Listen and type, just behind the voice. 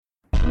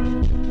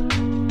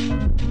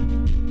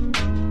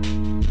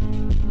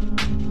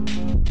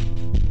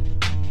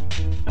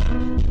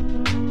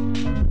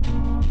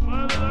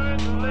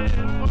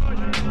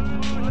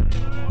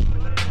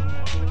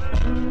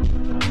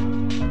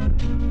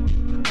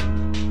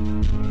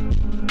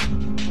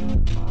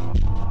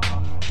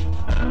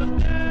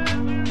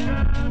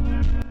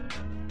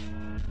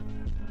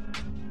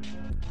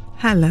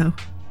Hello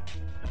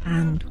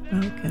and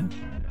welcome.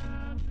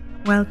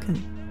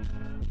 Welcome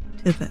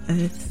to the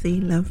Earth,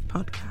 Sea, Love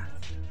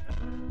podcast.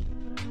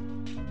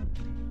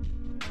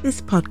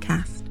 This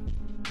podcast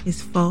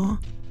is for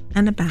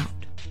and about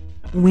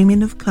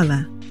women of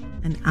colour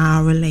and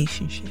our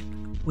relationship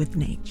with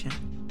nature.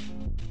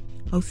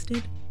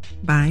 Hosted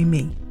by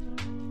me,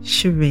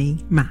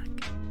 Cherie Mack.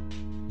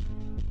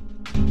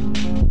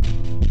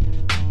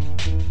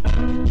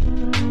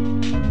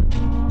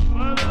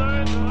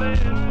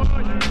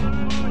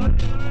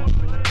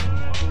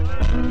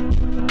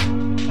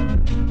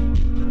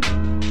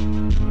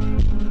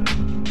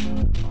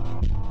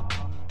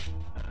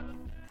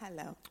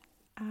 Hello,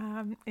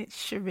 it's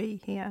Cherie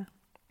here,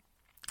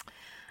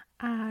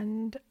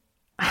 and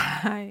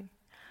I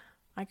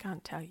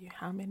can't tell you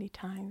how many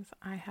times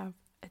I have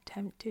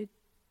attempted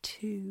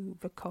to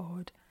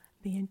record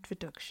the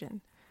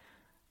introduction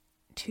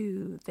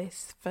to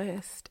this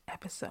first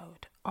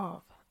episode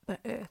of the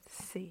Earth,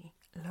 Sea,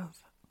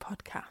 Love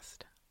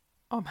podcast.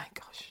 Oh my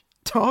gosh,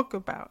 talk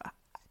about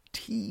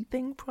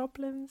teething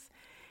problems.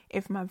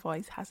 If my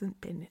voice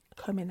hasn't been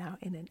coming out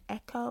in an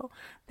echo,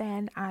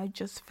 then I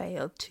just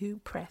failed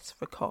to press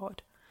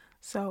record.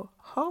 So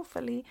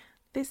hopefully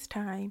this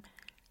time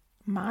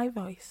my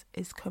voice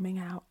is coming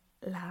out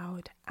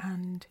loud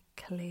and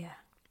clear.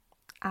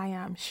 I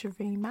am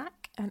Cherie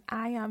Mack and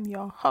I am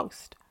your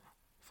host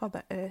for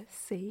the Earth,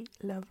 Sea,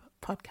 Love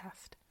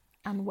podcast.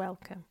 And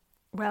welcome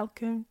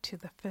to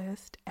the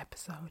first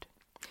episode.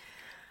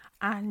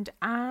 And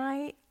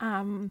I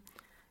am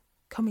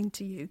coming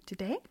to you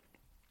today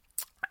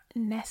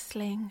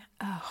nestling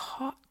a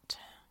hot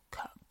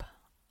cup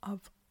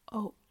of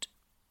oat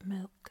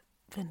milk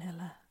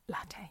vanilla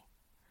latte.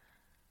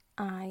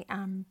 I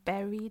am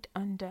buried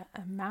under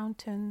a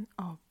mountain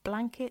of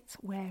blankets,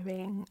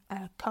 wearing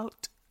a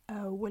coat,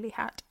 a woolly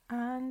hat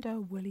and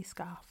a woolly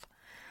scarf.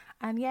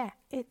 And yeah,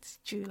 it's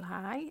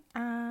July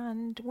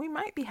and we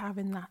might be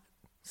having that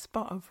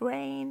spot of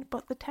rain,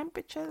 but the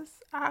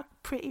temperatures are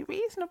pretty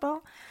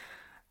reasonable.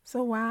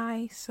 So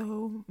why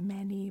so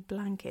many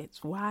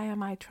blankets? Why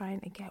am I trying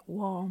to get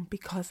warm?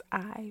 Because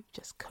I've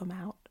just come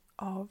out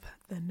of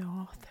the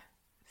North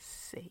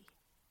Sea.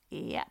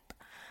 Yep,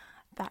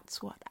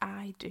 that's what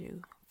I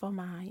do for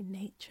my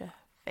nature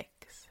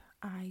fix.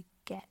 I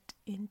get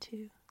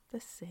into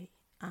the sea.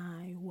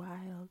 I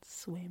wild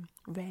swim,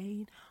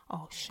 rain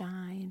or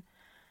shine,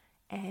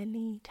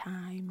 any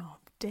time of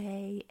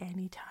day,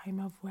 any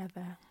time of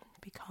weather,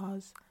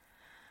 because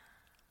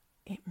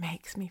it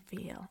makes me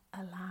feel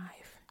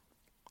alive.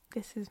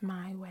 This is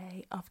my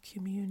way of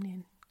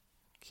communicating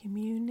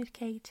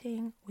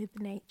with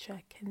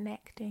nature,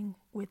 connecting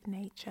with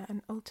nature,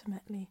 and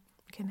ultimately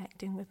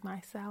connecting with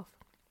myself.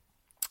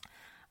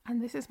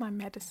 And this is my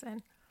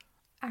medicine.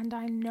 And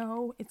I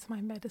know it's my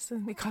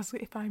medicine because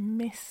if I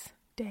miss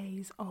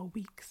days or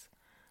weeks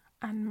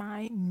and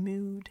my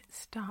mood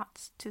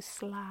starts to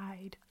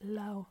slide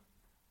low,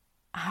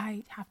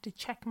 I have to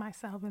check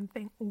myself and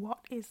think, what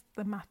is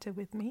the matter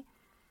with me?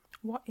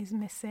 What is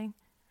missing?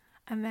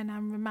 And then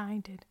I'm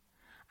reminded,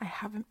 I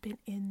haven't been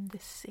in the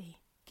sea.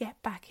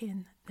 Get back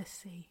in the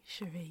sea,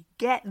 Cherie.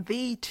 Get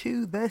thee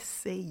to the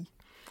sea.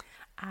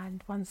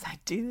 And once I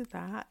do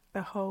that,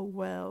 the whole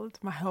world,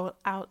 my whole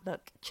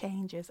outlook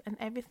changes and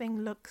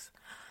everything looks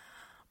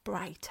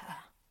brighter,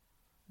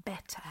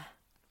 better,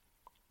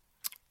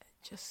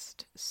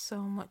 just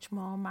so much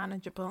more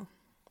manageable.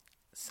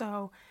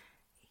 So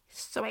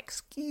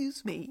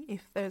excuse me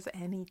if there's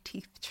any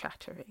teeth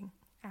chattering,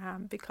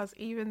 because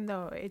even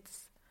though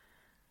it's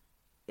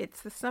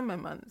the summer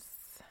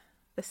months,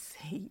 the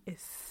sea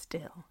is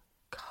still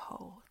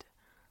cold.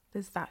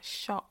 There's that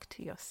shock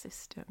to your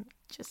system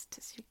just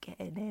as you're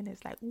getting in.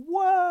 It's like,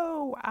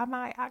 whoa, am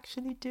I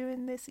actually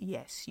doing this?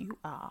 Yes, you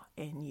are,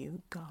 and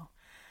you go.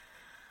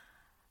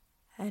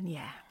 And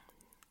yeah,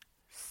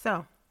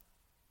 so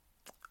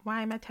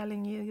why am I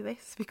telling you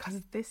this?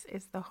 Because this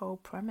is the whole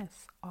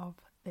premise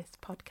of this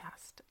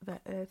podcast. The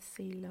Earth,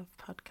 Sea, Love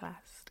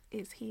podcast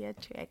is here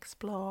to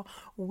explore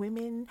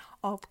women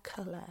of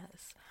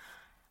colour's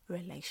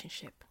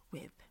relationship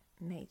with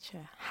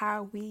nature,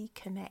 how we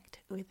connect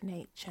with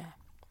nature.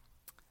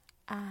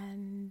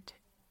 And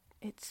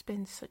it's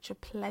been such a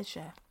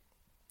pleasure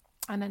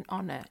and an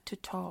honour to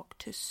talk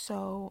to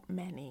so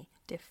many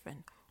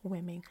different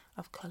women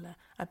of colour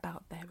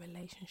about their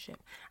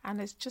relationship. And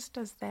it's just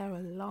as they're a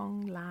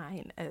long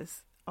line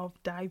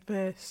of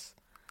diversity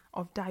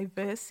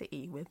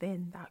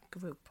within that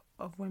group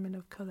of women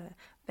of colour,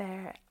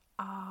 there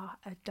are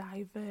a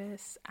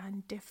diverse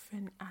and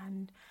different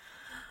and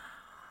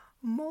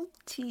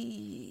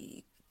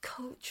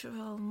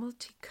multicultural,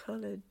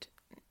 multicoloured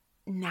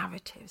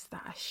narratives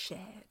that are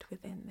shared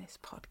within this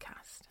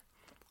podcast,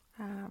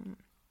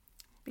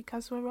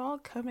 because we're all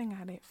coming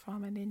at it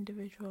from an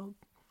individual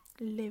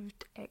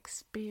lived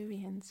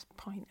experience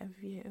point of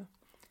view.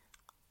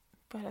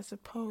 But I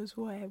suppose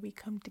where we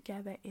come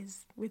together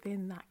is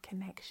within that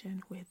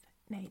connection with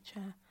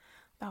nature,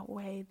 that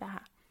way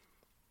that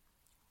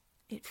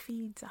it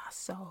feeds our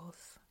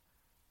souls,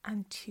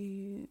 and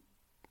to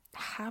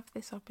have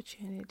this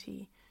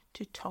opportunity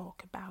to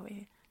talk about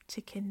it,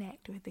 to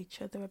connect with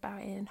each other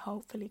about it, and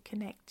hopefully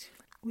connect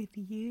with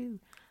you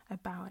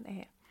about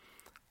it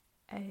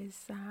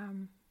is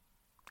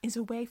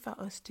a way for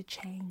us to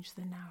change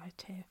the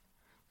narrative,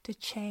 to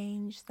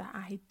change the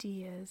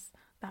ideas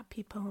that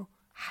people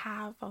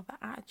have, or the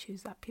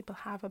attitudes that people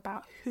have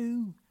about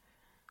who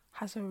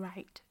has a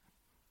right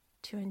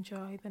to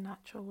enjoy the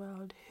natural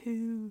world,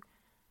 who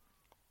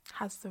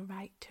has the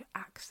right to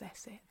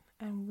access it.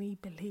 And we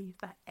believe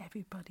that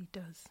everybody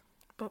does.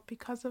 But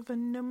because of a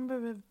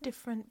number of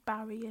different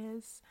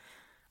barriers,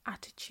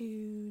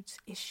 attitudes,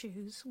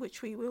 issues,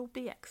 which we will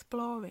be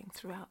exploring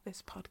throughout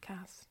this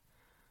podcast,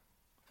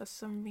 for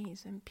some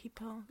reason,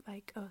 people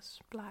like us,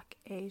 Black,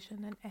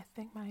 Asian and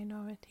ethnic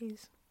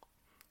minorities,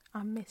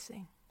 are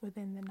missing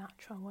within the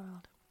natural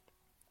world.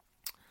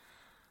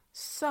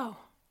 So,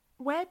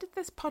 where did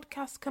this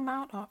podcast come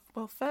out of?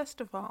 Well,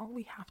 first of all,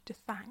 we have to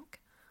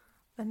thank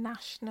the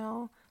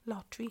National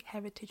Lottery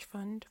Heritage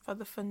Fund for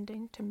the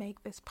funding to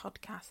make this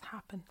podcast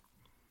happen.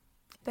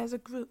 There's a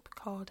group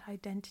called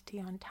Identity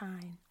on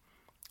Time,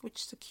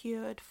 which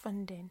secured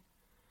funding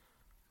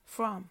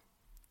from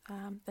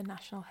the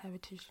National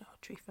Heritage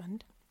Lottery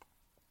Fund.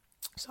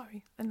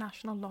 The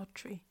National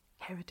Lottery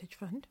Heritage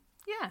Fund.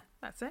 Yeah,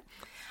 that's it.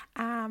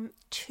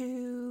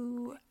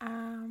 To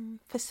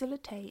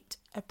facilitate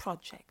a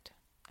project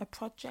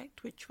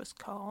which was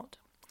called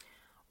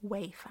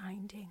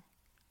Wayfinding: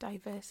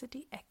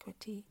 Diversity,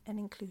 Equity and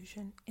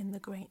Inclusion in the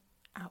Great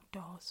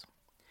Outdoors.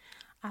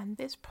 And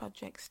this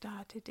project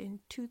started in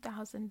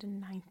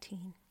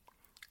 2019.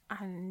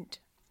 And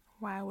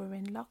while we're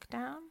in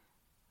lockdown,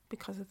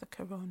 because of the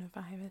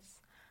coronavirus,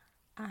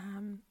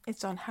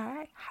 it's on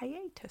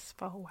hiatus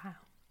for a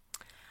while.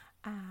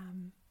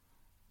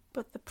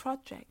 But the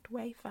project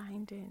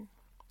Wayfinding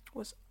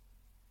was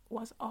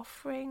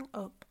offering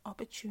up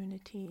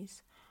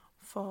opportunities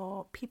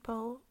for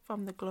people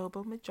from the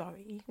global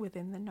majority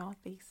within the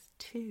Northeast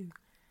to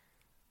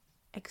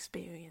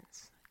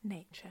experience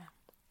nature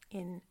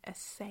in a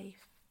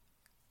safe,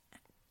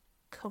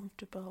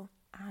 comfortable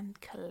and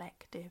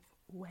collective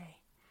way.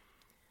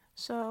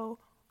 So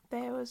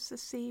there was a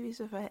series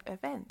of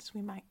events.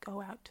 We might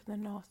go out to the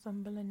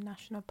Northumberland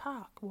National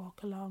Park,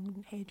 walk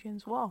along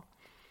Hadrian's Wall.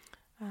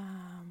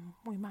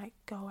 We might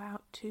go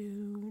out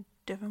to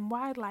Durham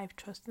Wildlife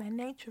Trust, their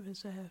nature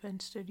reserve,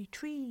 and study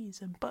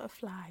trees and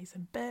butterflies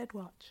and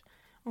birdwatch.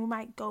 We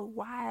might go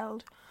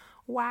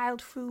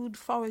wild food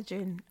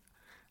foraging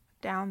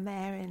down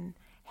there in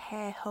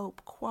Hare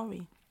Hope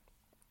Quarry.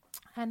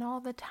 And all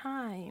the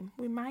time,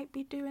 we might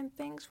be doing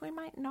things, we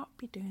might not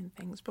be doing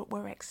things, but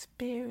we're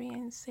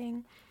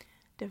experiencing,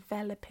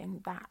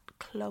 developing that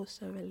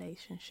closer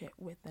relationship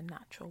with the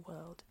natural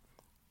world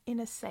in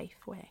a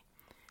safe way,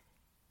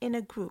 in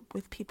a group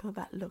with people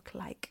that look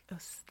like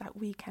us, that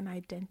we can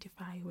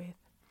identify with.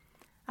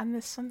 And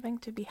there's something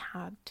to be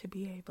had to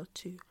be able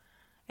to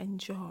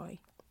enjoy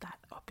that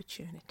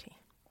opportunity.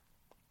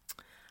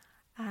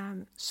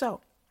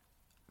 So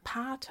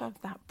part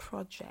of that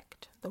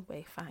project, the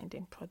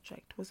Wayfinding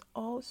project, was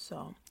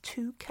also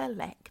to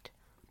collect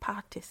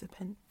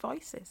participant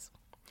voices.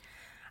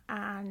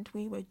 And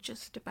we were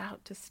just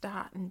about to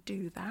start and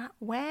do that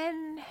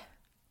when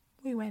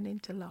we went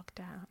into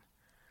lockdown.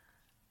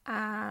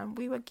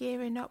 We were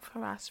gearing up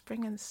for our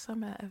spring and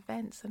summer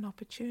events and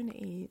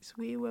opportunities.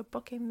 We were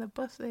booking the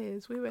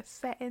buses. We were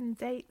setting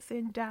dates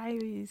in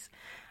diaries.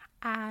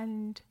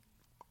 And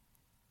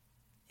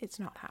it's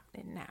not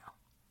happening now.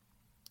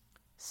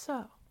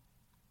 So,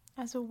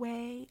 as a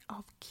way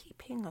of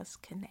keeping us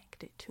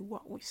connected to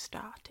what we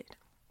started,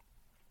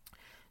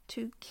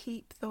 to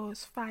keep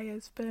those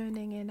fires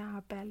burning in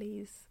our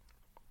bellies,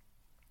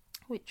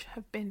 which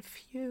have been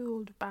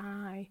fueled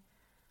by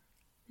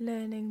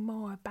learning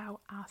more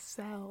about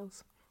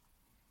ourselves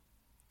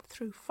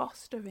through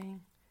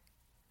fostering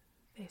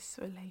this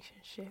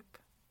relationship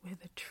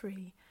with a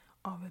tree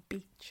or a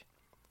beach,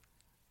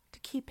 to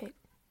keep it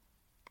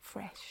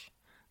fresh.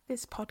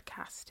 This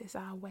podcast is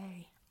our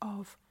way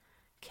of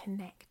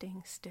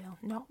connecting still,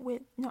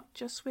 not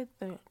just with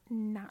the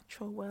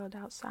natural world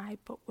outside,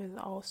 but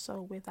also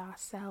with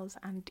ourselves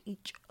and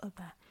each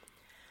other.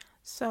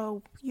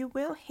 So you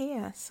will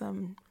hear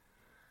some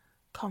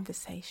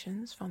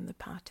conversations from the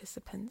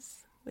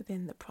participants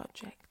within the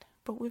project,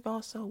 but we've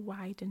also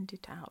widened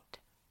it out.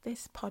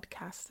 This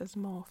podcast has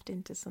morphed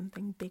into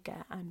something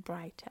bigger and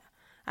brighter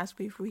as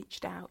we've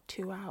reached out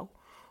to our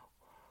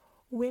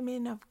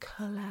women of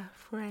colour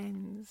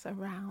friends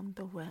around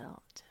the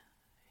world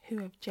who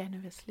have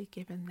generously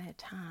given their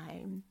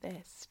time,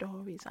 their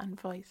stories and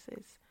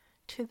voices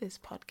to this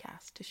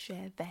podcast to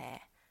share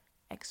their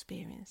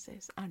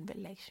experiences and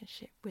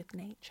relationship with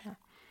nature.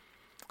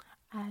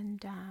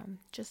 And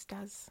just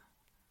as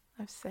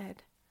I've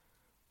said,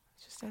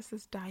 just as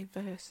there's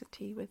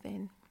diversity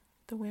within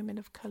the women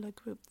of colour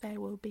group,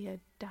 there will be a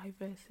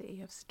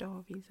diversity of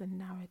stories and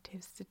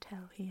narratives to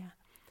tell here.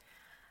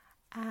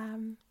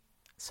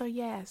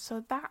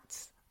 So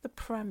that's the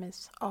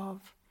premise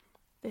of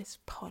this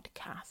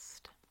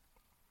podcast.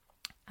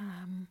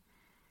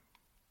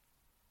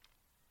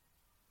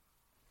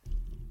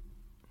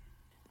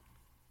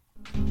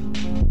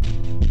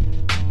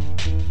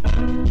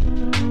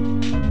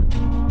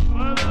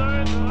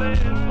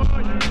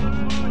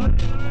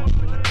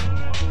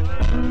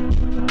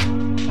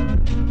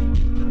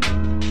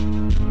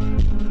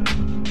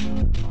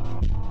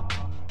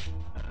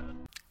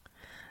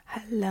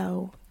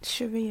 Hello,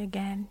 Cherie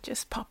again,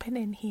 just popping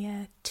in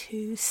here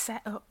to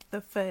set up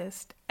the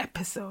first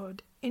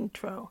episode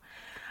intro.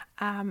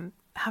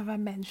 Have I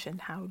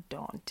mentioned how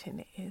daunting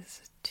it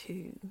is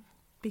to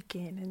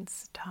begin and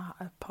start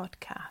a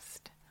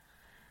podcast?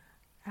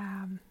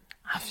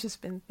 I've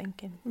just been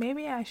thinking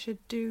maybe I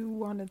should do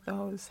one of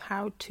those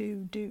how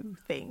to do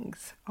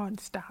things on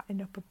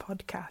starting up a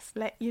podcast,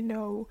 let you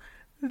know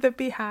the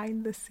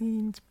behind the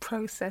scenes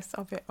process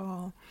of it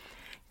all.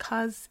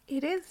 Because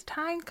it is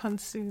time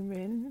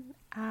consuming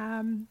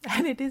and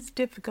it is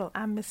difficult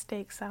and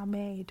mistakes are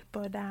made,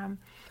 but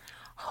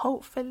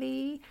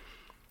hopefully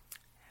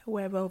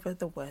we're over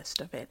the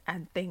worst of it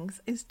and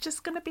things is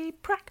just going to be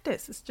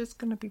practice. It's just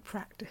going to be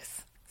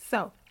practice.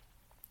 So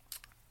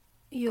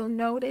you'll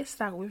notice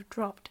that we've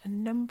dropped a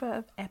number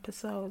of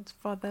episodes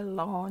for the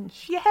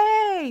launch.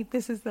 Yay!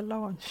 This is the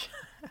launch.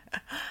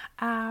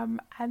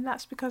 And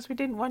that's because we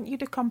didn't want you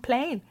to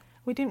complain.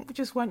 We didn't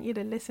just want you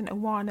to listen to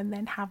one and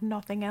then have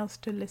nothing else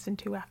to listen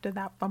to after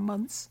that for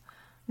months.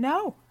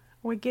 No,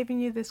 we're giving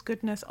you this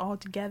goodness all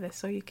together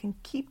so you can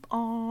keep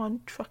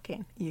on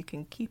trucking. You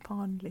can keep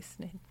on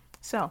listening.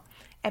 So,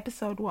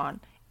 episode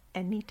 1,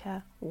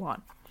 Anita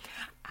Wan.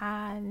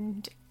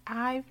 And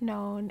I've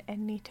known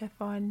Anita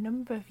for a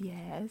number of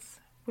years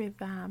with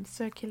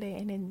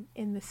circulating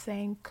in the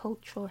same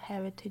cultural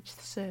heritage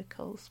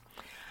circles.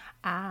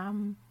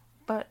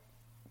 But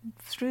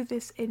through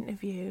this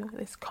interview,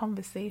 this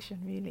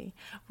conversation really,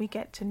 we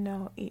get to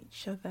know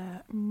each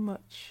other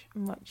much,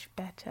 much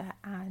better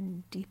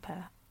and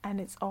deeper.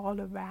 And it's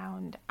all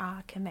around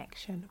our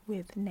connection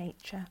with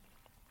nature.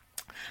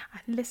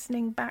 And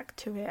listening back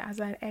to it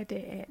as I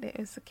edit it, it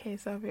was a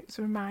case of it's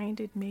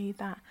reminded me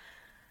that,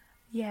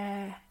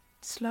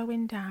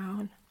 slowing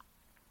down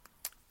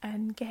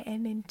and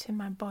getting into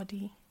my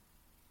body,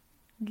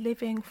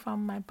 living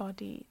from my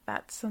body,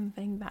 that's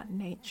something that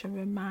nature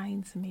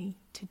reminds me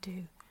to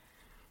do.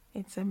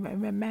 It's a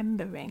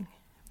remembering,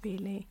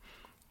 really.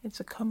 It's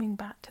a coming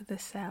back to the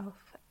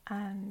self.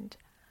 And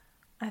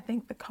I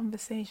think the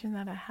conversation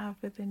that I have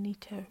with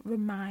Anita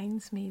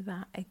reminds me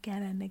that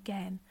again and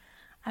again.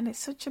 And it's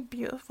such a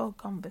beautiful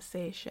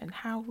conversation,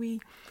 how we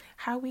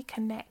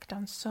connect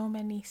on so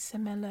many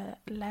similar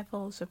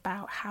levels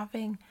about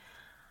having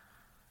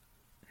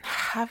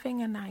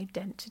an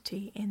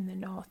identity in the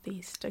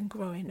Northeast and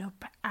growing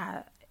up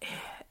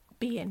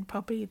being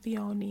probably the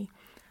only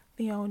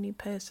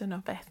person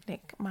of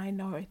ethnic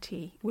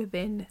minority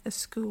within a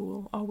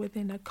school or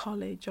within a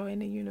college or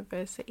in a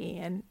university,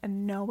 and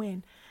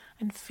knowing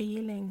and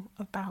feeling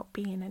about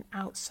being an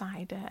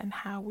outsider and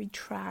how we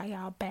try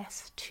our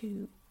best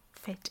to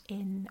fit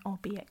in or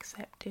be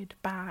accepted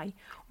by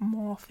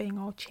morphing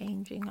or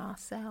changing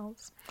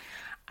ourselves.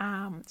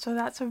 So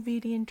that's a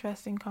really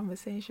interesting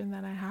conversation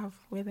that I have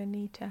with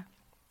Anita.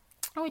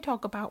 And we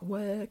talk about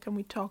work and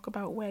we talk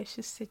about where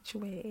she's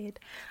situated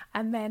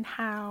and then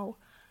how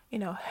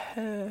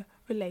her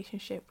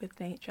relationship with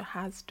nature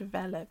has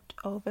developed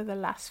over the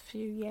last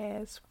few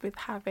years with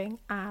having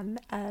an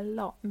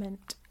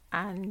allotment.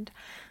 And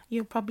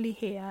you'll probably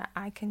hear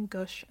I can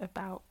gush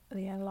about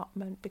the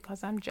allotment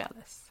because I'm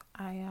jealous.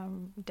 I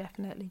am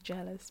definitely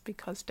jealous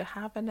because to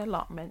have an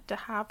allotment, to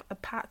have a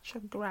patch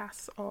of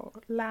grass or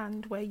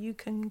land where you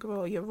can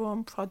grow your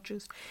own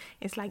produce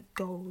is like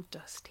gold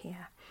dust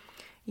here.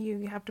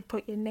 You have to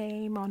put your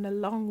name on a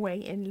long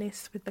waiting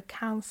list with the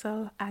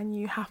council and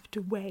you have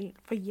to wait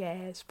for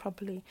years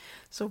probably.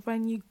 So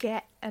when you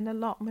get an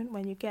allotment,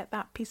 when you get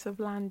that piece of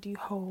land, you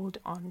hold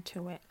on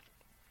to it.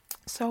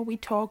 So we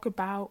talk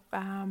about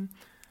how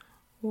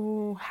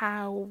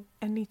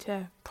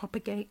Anita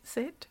propagates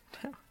it,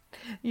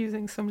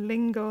 using some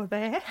lingo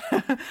there,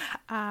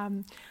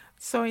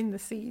 sowing the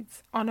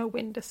seeds on a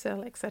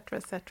windowsill,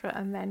 etc.,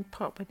 and then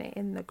popping it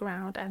in the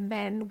ground and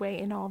then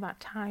waiting all that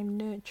time,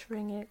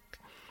 nurturing it,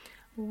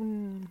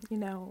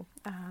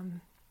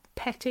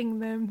 petting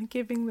them,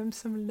 giving them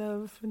some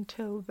love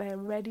until they're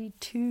ready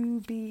to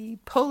be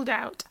pulled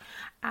out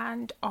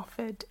and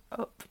offered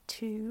up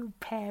to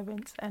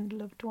parents and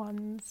loved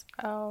ones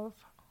of,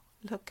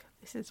 look,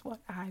 this is what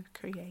I've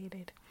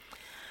created.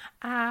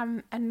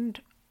 And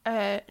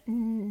a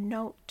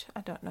note,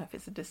 I don't know if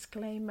it's a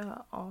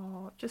disclaimer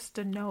or just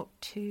a note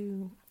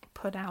to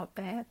put out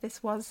there.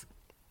 This was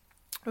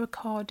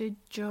recorded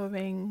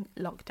during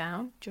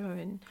lockdown,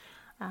 during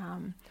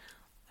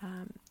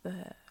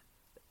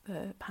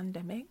the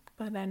pandemic,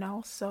 but then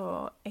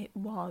also it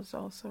was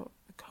also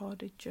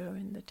recorded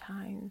during the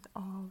times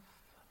of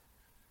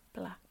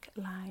Black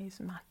Lives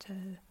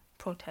Matter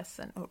protests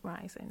and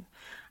uprising,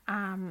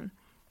 and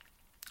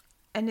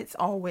it's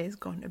always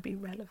going to be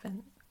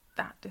relevant,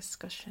 that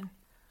discussion,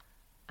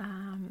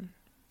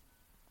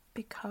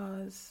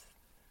 because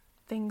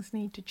things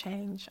need to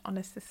change on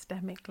a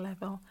systemic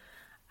level,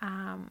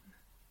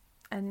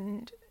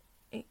 and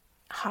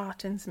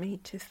heartens me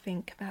to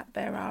think that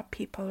there are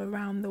people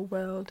around the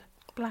world,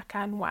 black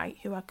and white,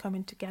 who are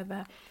coming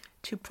together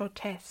to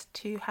protest,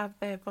 to have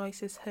their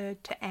voices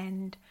heard, to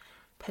end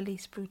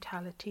police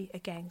brutality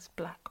against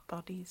black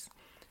bodies,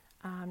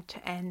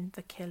 to end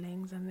the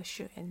killings and the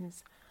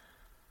shootings.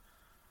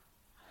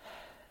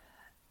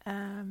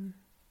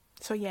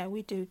 So yeah,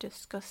 we do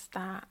discuss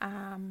that,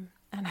 and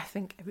I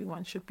think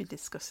everyone should be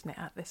discussing it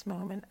at this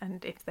moment,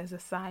 and if there's a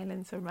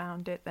silence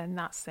around it, then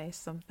that says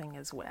something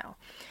as well.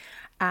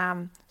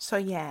 So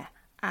yeah,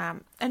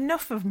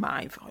 enough of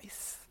my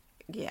voice.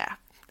 Yeah.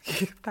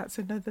 That's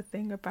another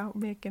thing about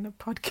making a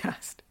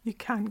podcast. You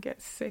can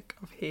get sick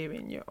of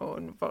hearing your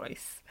own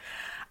voice.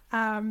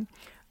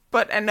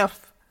 But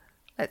enough.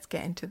 Let's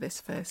get into this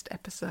first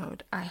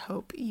episode. I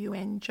hope you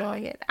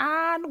enjoy it,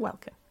 and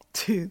welcome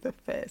to the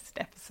first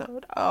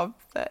episode of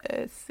the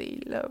Earth,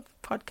 Sea, Love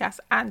podcast.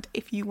 And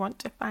if you want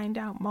to find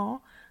out more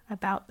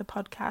about the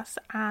podcast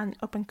and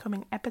up and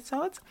coming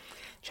episodes,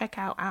 check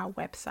out our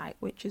website,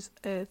 which is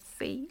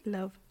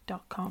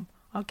earthsealove.com.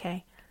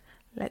 Okay.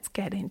 Let's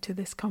get into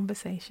this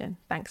conversation.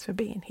 Thanks for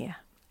being here.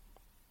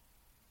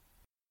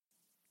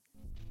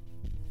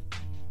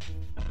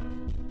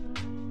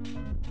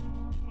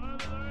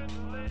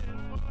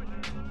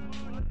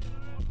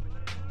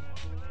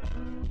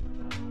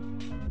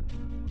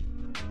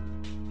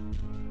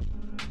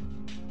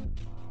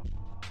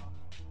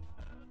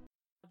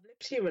 I've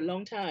lived here a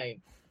long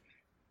time.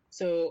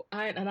 So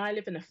I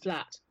live in a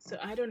flat, so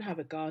I don't have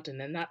a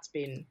garden, and that's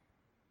been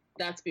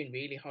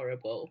really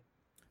horrible.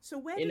 So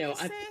where did you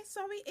say?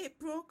 Sorry, it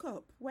broke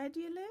up. Where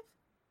do you live?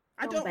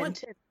 I don't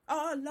want.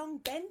 Oh, Long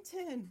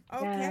Benton.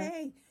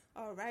 Okay.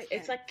 Yeah. All right.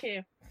 It's like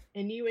a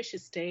newish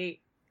estate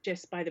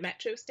just by the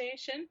metro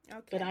station.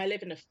 Okay. But I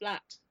live in a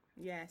flat.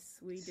 Yes,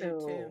 we do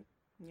too.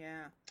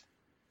 Yeah.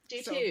 Do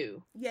you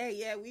too?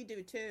 Yeah, we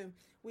do too.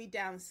 We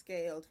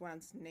downscaled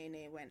once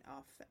Nene went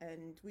off,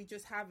 and we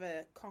just have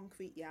a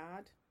concrete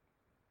yard.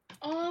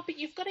 Oh, but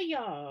you've got a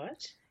yard.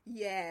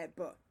 Yeah,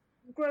 but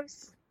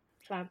gross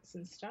plants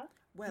and stuff.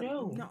 Well,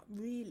 no. Not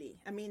really.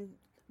 I mean,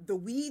 the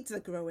weeds are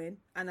growing,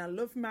 and I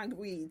love my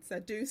weeds. I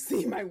do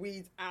see my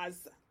weeds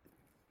as,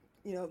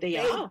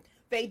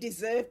 they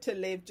deserve to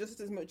live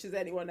just as much as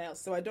anyone else,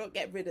 so I don't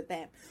get rid of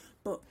them.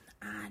 But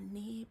our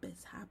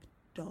neighbours have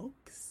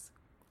dogs.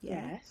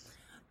 Yes.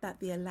 That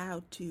they're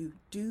allowed to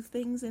do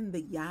things in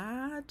the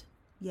yard.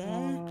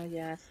 Yeah. Oh,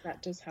 yes,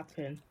 that does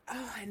happen.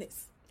 Oh, and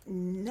it's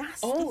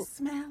nasty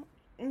smell.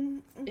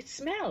 It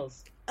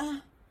smells.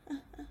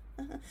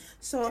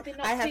 So did they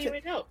not I have clear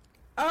it up?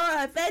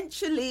 Oh,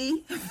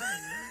 eventually.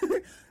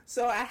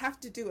 So I have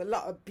to do a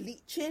lot of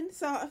bleaching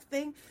sort of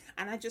thing.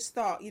 And I just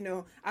thought,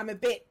 I'm a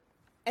bit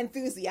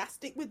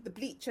enthusiastic with the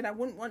bleach, and I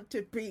wouldn't want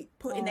to be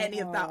putting any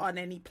of that on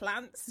any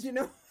plants, you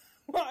know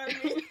what I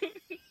mean?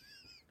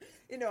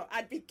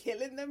 I'd be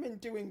killing them and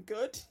doing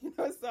good,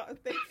 sort of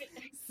thing.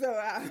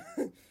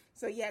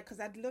 So yeah, because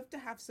I'd love to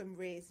have some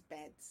raised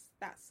beds,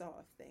 that sort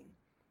of thing.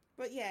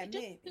 But yeah,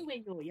 they don't poo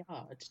in your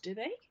yard, do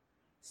they?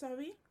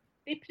 Sorry?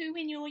 They poo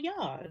in your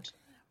yard?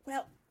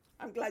 Well,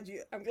 I'm glad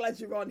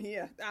you're on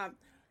here.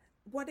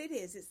 What it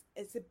is,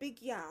 it's a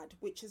big yard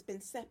which has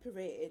been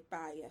separated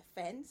by a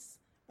fence,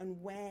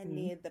 and we're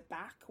near the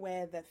back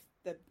where the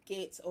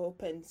gates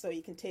open so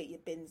you can take your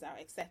bins out,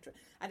 etc.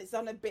 And it's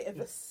on a bit of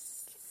a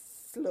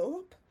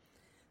slope.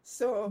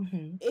 So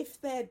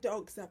if their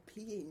dogs are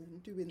peeing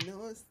and doing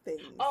those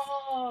things,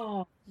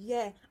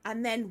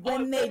 and then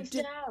when they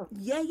do,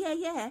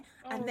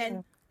 and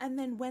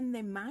then when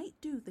they might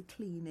do the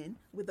cleaning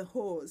with a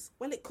hose,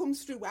 well, it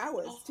comes through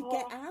ours to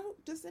get out,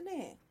 doesn't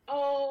it?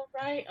 Oh,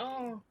 right.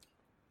 Oh,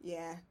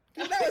 yeah.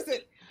 That was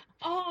it.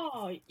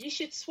 Oh, you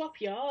should swap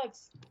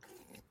yards.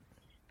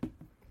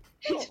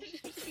 No.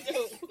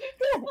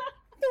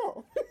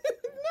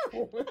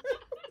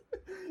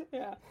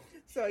 Yeah.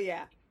 So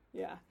yeah.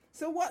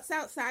 So what's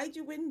outside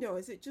your window?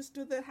 Is it just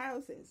other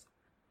houses?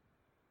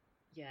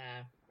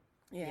 Yeah.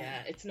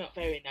 It's not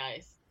very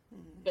nice.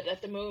 But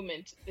at the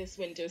moment, this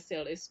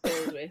windowsill is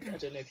filled with, I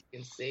don't know if you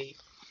can see.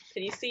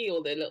 Can you see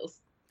all the little...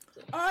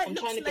 I'm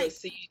trying to grow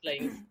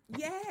seedlings.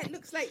 Yeah, it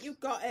looks like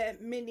you've got a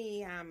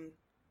mini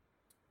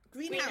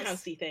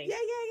greenhousey thing.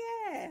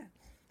 Yeah.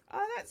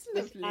 Oh, that's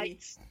lovely. With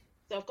lights.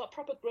 So I've got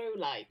proper grow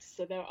lights,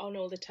 so they're on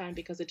all the time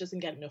because it doesn't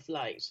get enough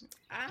light.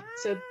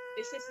 So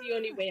this is the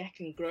only way I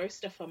can grow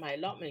stuff on my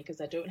allotment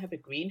because I don't have a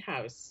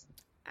greenhouse.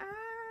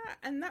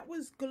 And that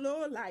was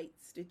glow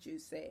lights, did you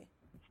say?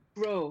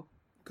 Grow.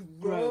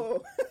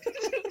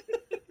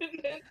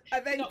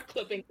 And then, not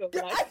clubbing grow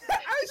lights.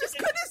 I was just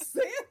going to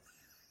say.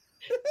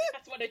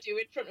 That's what I do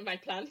in front of my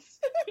plants.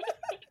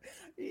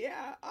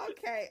 Yeah,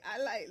 okay,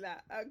 I like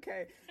that.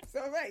 Okay,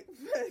 so right,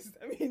 first,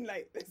 I mean,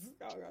 like, this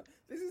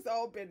has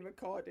all been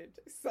recorded.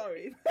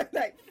 Sorry,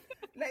 like,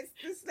 let's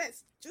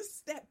just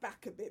step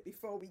back a bit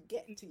before we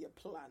get to your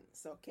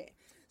plants. Okay,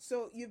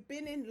 so you've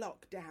been in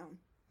lockdown.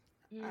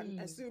 I'm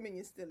assuming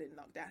you're still in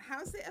lockdown.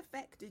 How's it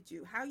affected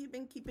you? How you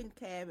been keeping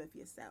care of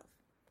yourself?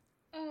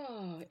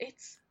 Oh,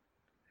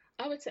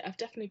 I would say I've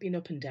definitely been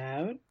up and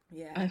down.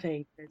 Yeah. I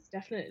think there's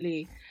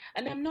definitely,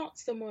 and I'm not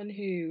someone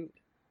who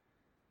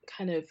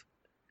kind of,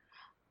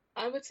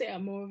 I would say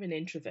I'm more of an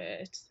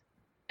introvert.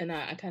 And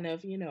I kind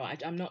of,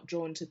 I'm not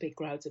drawn to big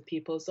crowds of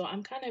people. So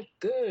I'm kind of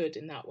good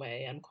in that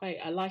way.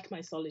 I like my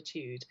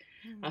solitude.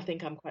 I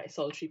think I'm quite a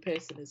solitary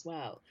person as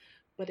well.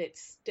 But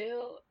it's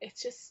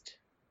just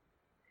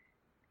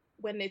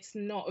when it's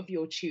not of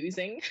your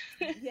choosing.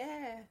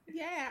 Yeah,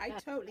 I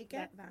totally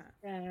get that.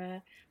 Yeah,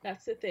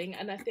 that's the thing.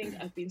 And I think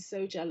I've been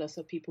so jealous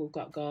of people who've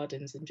got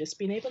gardens and just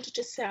being able to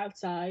just sit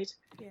outside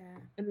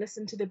and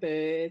listen to the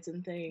birds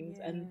and things.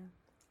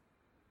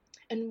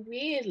 And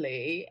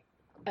weirdly,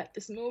 at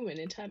this moment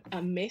in time, I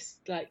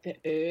missed like the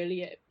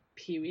earlier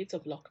periods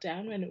of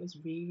lockdown when it was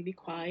really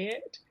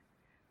quiet.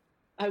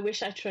 I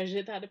wish I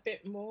treasured that a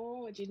bit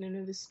more.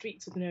 The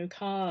streets with no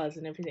cars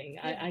and everything.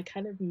 I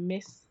kind of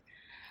miss.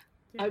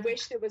 I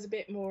wish there was a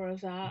bit more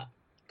of that,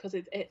 because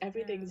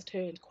everything's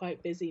turned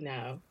quite busy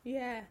now.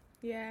 Yeah,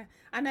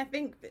 and I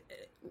think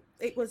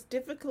it was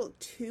difficult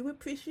to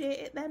appreciate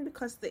it then,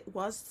 because there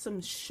was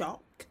some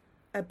shock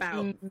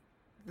about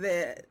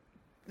the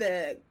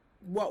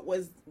what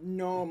was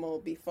normal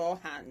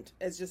beforehand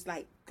is just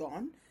like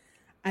gone.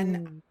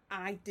 And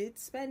I did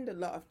spend a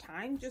lot of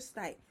time just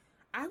like,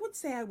 I would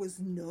say I was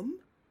numb,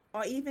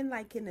 or even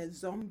like in a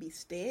zombie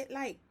state,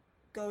 like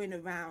going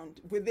around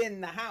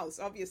within the house,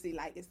 obviously,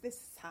 like, is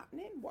this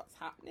happening? What's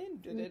happening?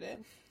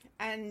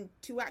 And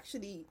to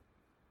actually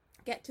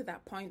get to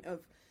that point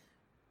of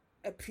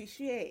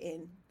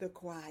appreciating the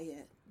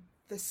quiet,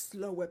 the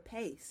slower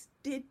pace,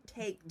 did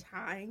take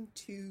time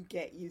to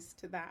get used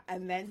to that,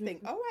 and then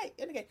think, oh right,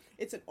 okay,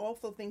 it's an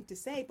awful thing to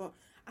say, but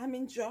I'm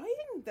enjoying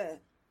the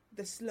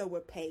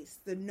slower pace,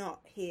 the not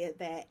here,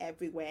 there,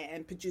 everywhere,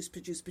 and produce,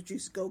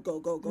 go.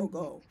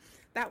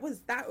 That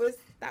was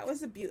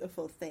a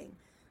beautiful thing.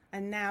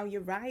 And now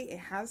you're right, it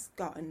has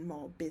gotten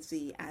more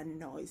busy and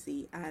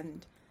noisy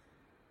and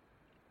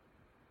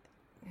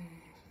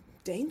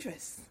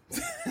dangerous.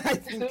 I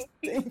think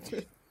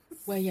dangerous.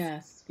 Well,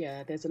 yes,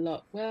 there's a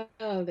lot. Well,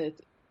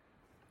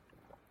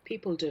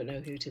 people don't know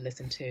who to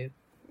listen to,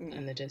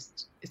 and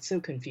it's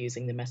so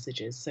confusing, the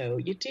messages. So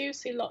you do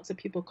see lots of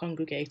people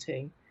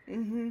congregating.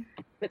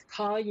 With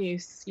car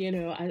use,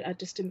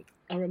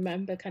 I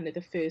remember kind of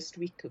the first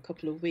week, a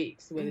couple of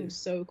weeks, when it was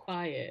so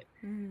quiet,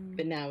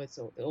 but now it's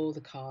all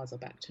the cars are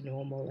back to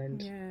normal,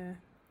 and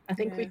I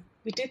think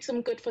we did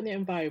some good for the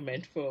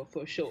environment for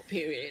a short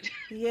period.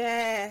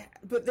 Yeah,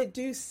 but they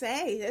do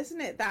say,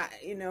 isn't it, that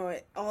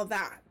all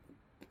that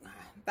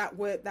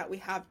work that we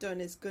have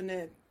done is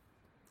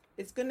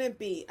it's gonna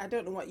be, I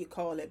don't know what you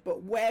call it,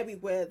 but where we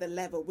were, the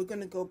level, we're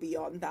gonna go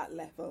beyond that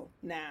level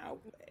now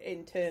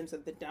in terms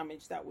of the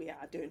damage that we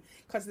are doing,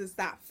 because there's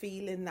that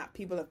feeling that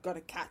people have got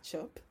to catch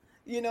up,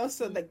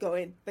 so they're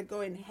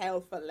going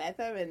hell for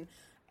leather, and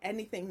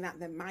anything that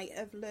they might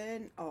have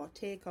learned or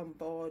take on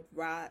board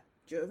right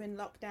during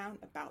lockdown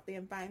about the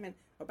environment,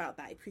 about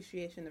that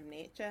appreciation of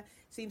nature,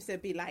 seems to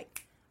be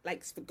like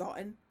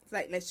forgotten. It's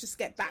like, let's just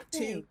get back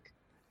to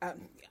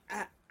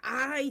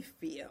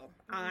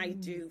I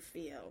do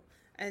feel,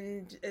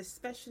 and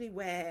especially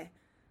where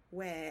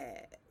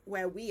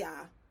we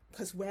are,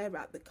 because we're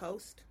at the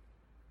coast,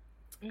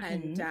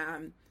 and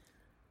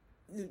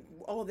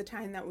all the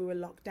time that we were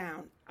locked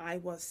down, I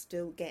was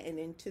still getting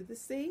into the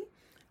sea,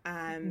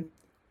 and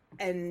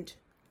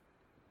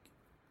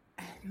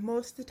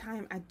most of the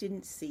time I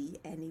didn't see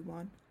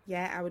anyone.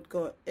 I would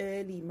go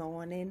early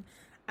morning,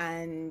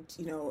 and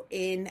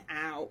in,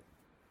 out.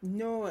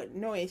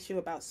 No issue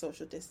about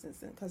social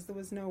distancing, because there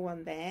was no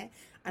one there.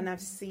 And I've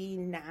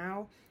seen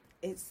now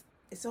it's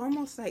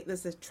almost like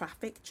there's a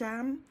traffic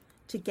jam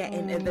to get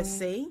into the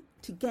sea,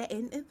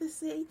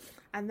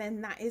 and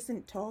then that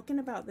isn't talking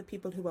about the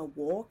people who are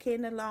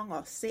walking along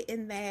or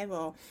sitting there,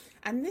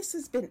 and this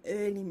has been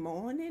early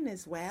morning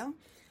as well,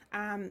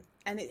 and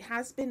it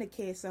has been a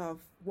case of,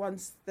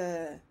 once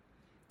the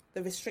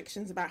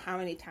restrictions about how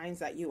many times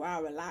that you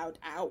are allowed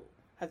out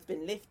have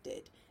been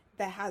lifted,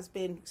 there has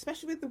been,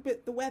 especially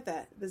with the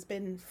weather, there's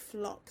been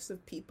flocks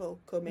of people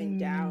coming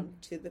down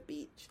to the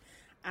beach.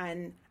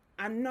 And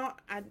I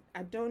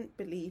don't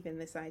believe in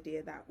this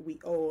idea that we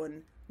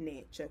own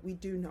nature. We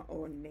do not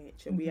own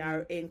nature. We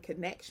are in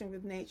connection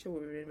with nature,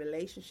 we're in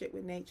relationship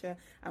with nature,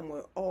 and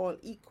we're all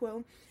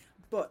equal.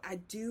 But I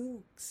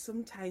do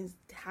sometimes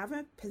have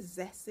a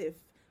possessive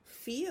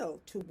feel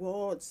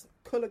towards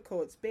Colour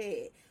Coats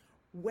Bay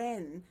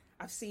when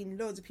I've seen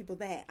loads of people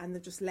there and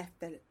they've just left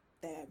their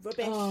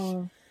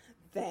rubbish,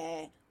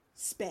 their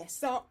spare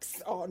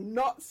socks or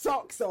not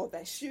socks, or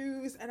their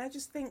shoes, and I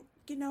just think,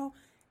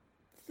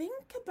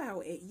 think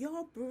about it.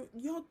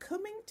 You're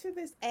coming to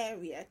this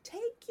area.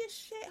 Take your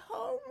shit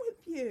home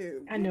with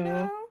you. I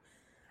know.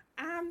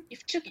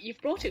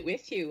 You've brought it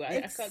with you.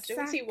 I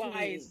don't see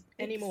why it's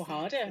any more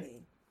harder.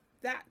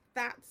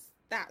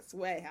 That's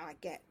where I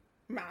get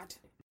mad.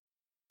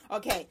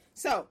 Okay,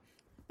 so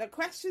the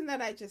question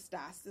that I just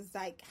asked is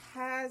like,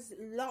 has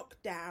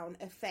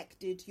lockdown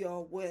affected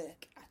your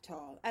work at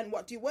all? And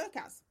what do you work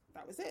as?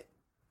 That was it.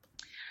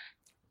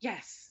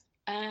 Yes.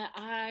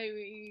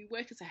 I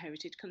work as a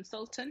heritage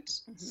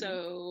consultant,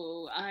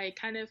 so I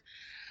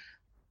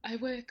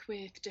work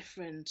with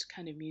different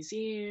kind of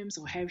museums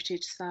or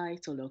heritage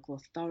sites or local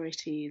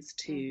authorities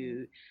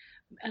to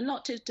a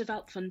lot to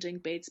develop funding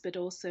bids, but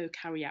also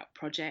carry out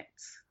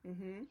projects.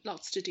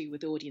 Lots to do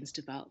with audience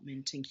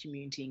development and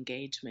community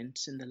engagement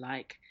and the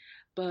like.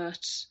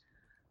 But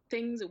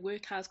things that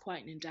work has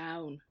quietened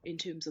down in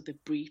terms of the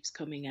briefs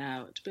coming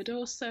out, but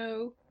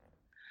also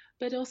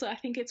I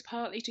think it's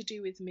partly to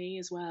do with me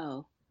as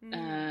well,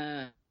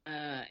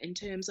 in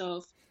terms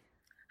of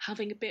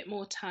having a bit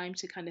more time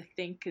to kind of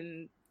think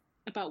and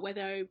about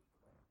whether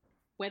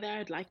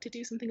I'd like to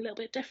do something a little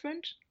bit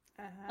different.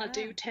 I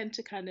do tend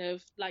to kind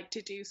of like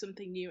to do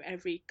something new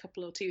every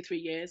couple or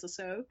 2-3 years or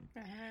so.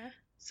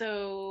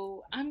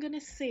 So I'm going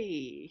to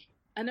see.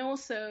 And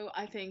also,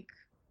 I think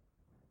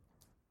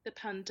the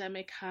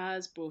pandemic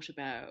has brought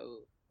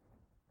about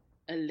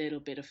a little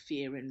bit of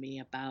fear in me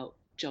about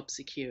job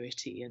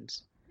security and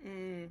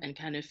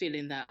kind of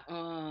feeling that,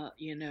 well,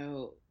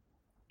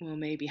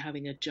 maybe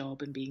having a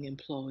job and being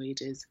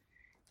employed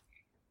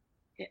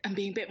and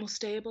being a bit more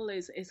stable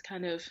is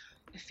kind of,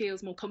 it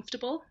feels more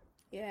comfortable.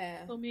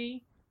 Yeah. For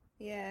me.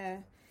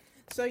 Yeah.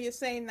 So you're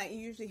saying that you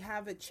usually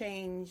have a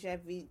change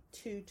every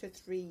 2 to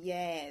 3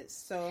 years.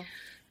 So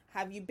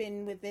have you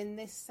been within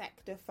this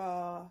sector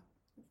for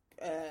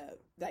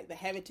like the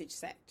heritage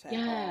sector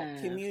or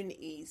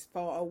communities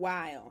for a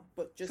while?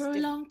 But just for a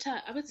long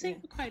time. I would say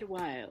for quite a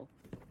while.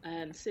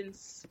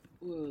 Since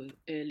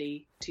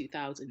early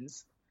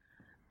 2000s.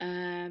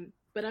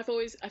 But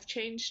I've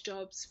changed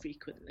jobs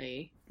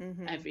frequently,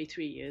 every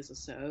 3 years or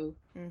so.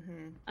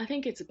 I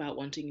think it's about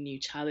wanting a new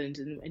challenge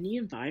and a new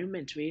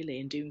environment, really,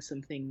 and doing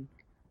something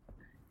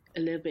a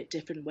little bit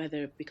different,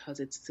 whether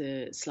because it's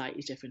a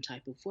slightly different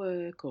type of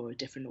work or a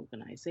different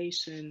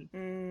organisation.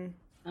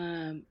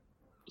 I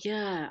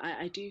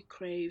do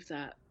crave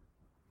that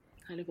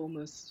kind of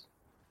almost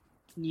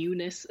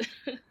newness.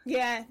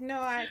 I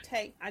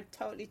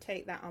totally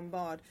take that on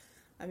board.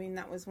 I mean,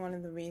 that was one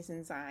of the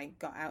reasons I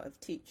got out of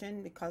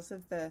teaching, because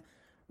of the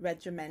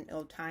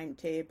regimental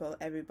timetable.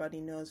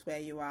 Everybody knows where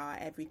you are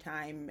every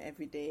time,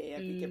 every day,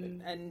 every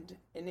given, and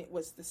it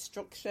was the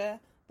structure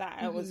that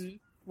I was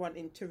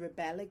wanting to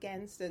rebel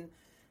against. And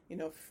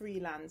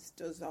freelance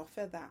does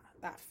offer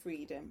that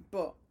freedom,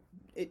 but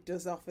it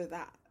does offer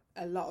that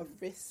a lot of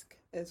risk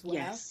as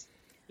well.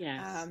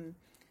 Yes.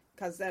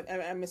 Because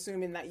I'm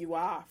assuming that you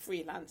are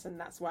freelance, and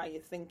that's why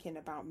you're thinking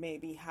about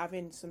maybe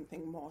having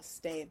something more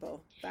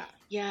stable.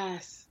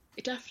 Yes,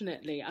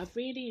 definitely. I've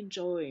really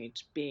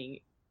enjoyed being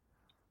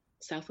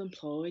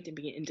self-employed and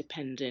being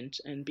independent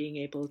and being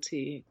able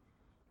to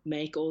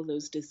make all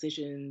those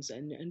decisions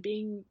and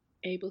being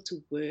able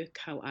to work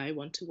how I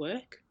want to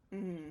work.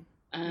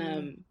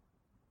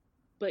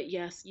 But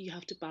yes, you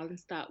have to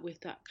balance that with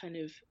that kind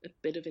of a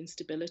bit of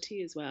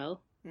instability as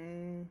well.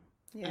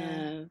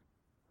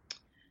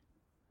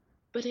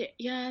 But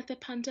the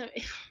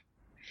pandemic,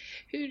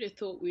 who'd have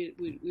thought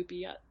we'd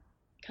be at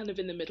kind of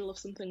in the middle of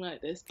something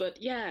like this? But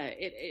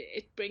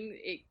it brings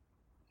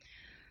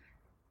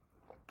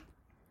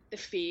the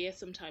fear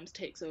sometimes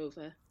takes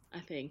over, I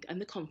think, and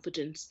the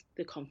confidence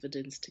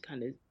to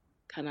kind of,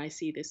 can I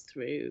see this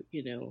through?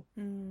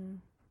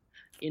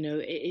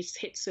 It's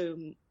hit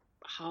so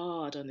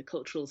hard on the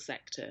cultural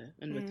sector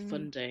and with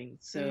funding,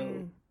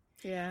 so.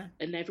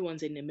 And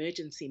everyone's in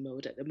emergency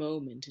mode at the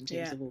moment in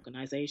terms of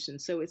organisation.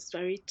 So it's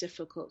very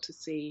difficult to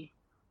see,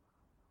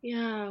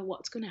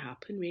 what's going to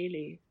happen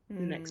really in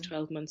the next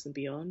 12 months and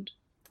beyond.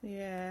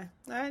 Yeah,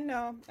 I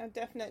know. I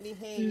definitely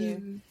hear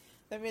you.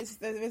 There is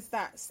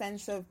that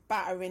sense of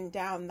battering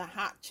down the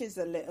hatches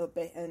a little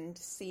bit and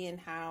seeing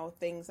how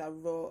things are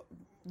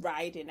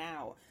riding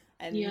out,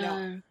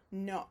 and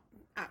not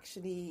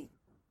actually.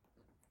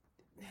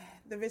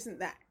 There isn't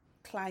that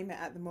climate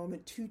at the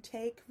moment to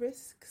take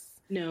risks.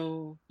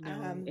 No,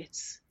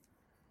 it's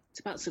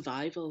about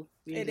survival,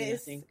 really. It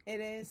is. I think.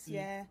 It is,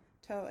 yeah,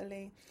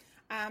 totally.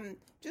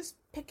 Just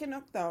picking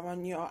up though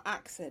on your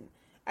accent,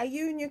 are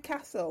you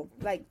Newcastle,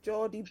 like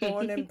Geordie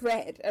born and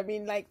bred? I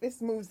mean, like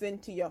this moves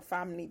into your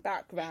family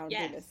background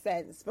in a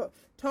sense, but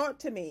talk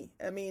to me.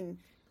 I mean,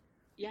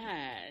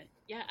 I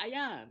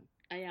am.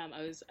 I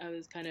was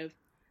kind of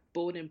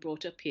born and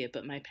brought up here,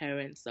 but my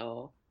parents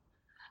are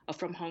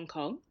from Hong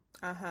Kong.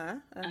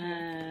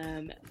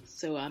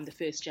 So I'm the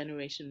first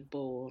generation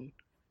born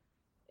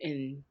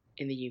in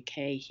the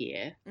UK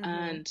here,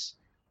 and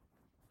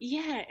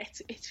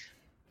it's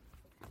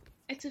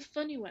a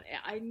funny one.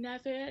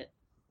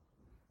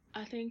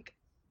 I think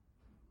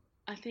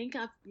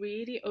I've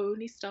really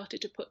only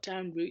started to put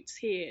down roots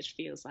here, it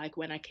feels like,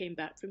 when I came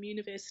back from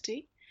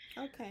university.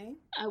 Okay.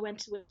 I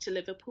went to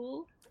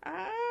Liverpool.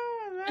 Ah,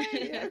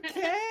 right.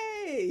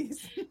 Okay.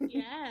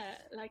 Yeah,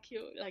 like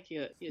your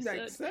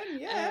son,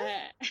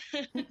 yeah.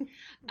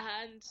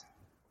 And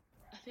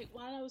I think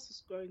while I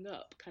was growing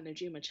up, kind of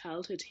during my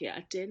childhood here,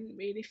 I didn't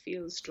really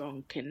feel a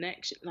strong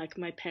connection. Like,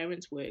 my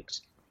parents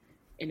worked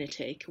in a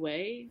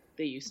takeaway.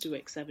 They used to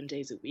work 7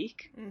 days a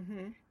week.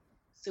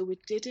 So we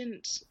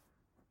didn't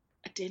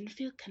I didn't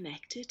feel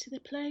connected to the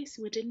place.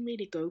 We didn't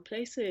really go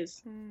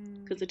places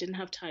because I didn't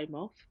have time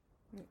off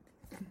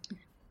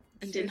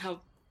and didn't have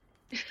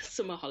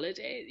summer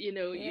holiday.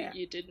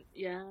 You didn't,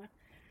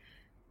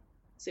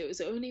 So it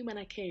was only when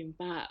I came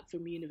back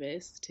from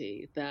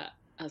university that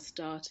I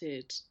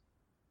started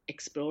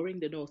exploring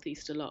the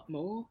Northeast a lot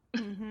more.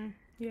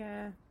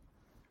 Yeah.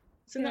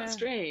 Isn't that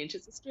strange?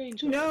 It's a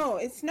strange one. No,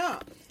 it's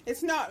not.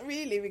 It's not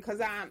really,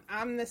 because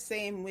I'm the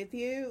same with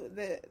you.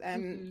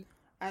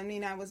 I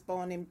mean, I was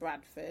born in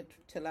Bradford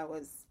till I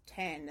was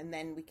 10, and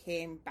then we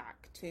came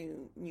back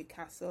to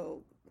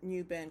Newcastle,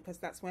 Newburn, because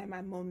that's where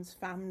my mum's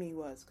family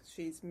was, because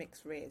she's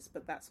mixed race,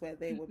 but that's where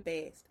they were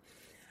based.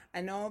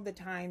 And all the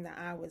time that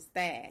I was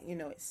there,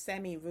 it's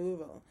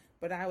semi-rural,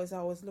 but I was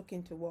always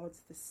looking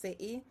towards the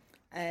city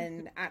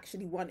and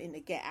actually wanting to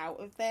get out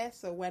of there.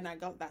 So when I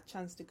got that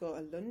chance to go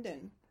to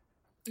London,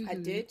 I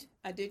did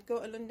go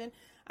to London,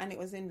 and it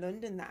was in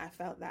London that I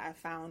felt that I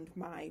found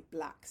my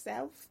black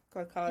self,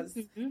 because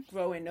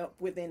growing up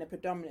within a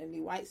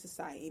predominantly white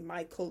society,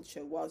 my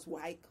culture was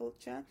white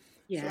culture.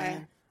 Yeah.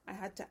 So I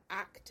had to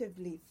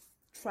actively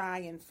try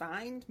and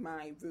find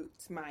my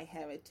roots, my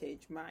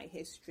heritage, my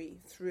history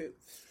through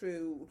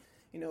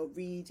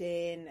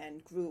reading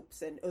and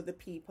groups and other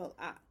people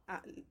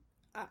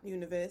at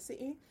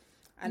university.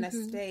 And I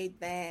stayed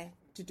there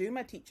to do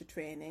my teacher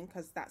training,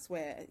 because that's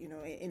where,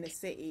 in a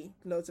city,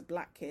 loads of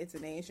black kids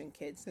and Asian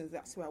kids, so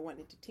that's who I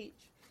wanted to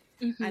teach.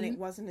 And it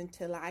wasn't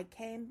until I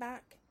came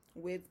back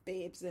with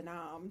babes in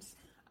arms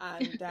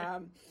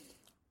and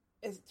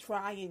is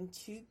trying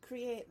to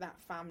create that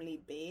family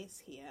base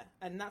here.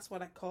 And that's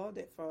what I called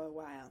it for a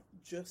while,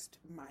 just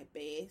my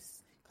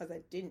base, because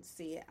I didn't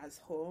see it as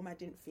home. I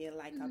didn't feel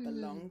like I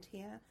belonged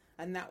here.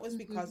 And that was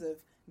because of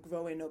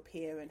growing up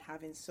here and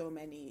having so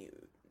many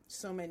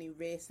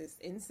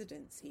racist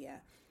incidents here,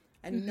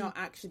 and not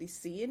actually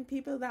seeing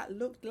people that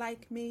looked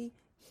like me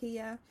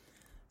here.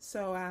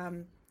 So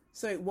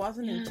it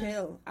wasn't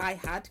until I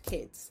had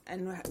kids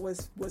and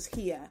was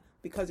here,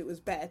 because it was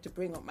better to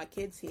bring up my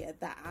kids here,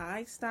 that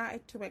I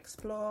started to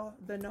explore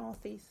the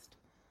Northeast,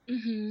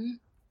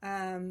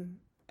 and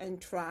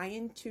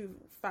trying to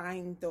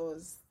find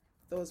those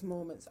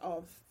moments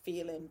of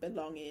feeling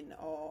belonging,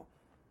 or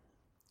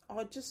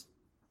just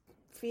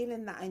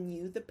feeling that I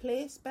knew the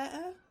place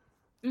better.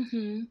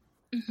 And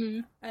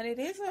it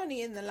is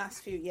only in the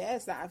last few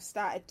years that I've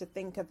started to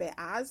think of it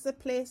as a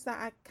place that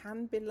I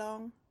can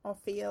belong or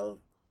feel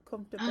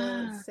comfortable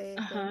and safe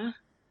in.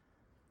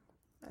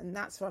 And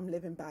that's why I'm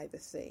living by the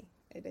sea.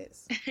 It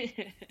is.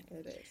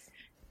 It is.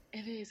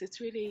 It is. It's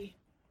really...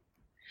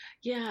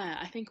 Yeah,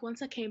 I think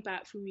once I came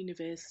back from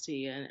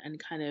university and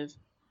kind of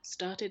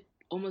started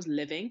almost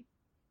living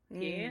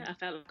here, I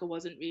felt like I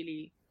wasn't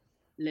really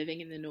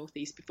living in the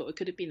Northeast before. It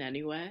could have been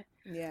anywhere.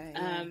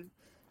 Yeah.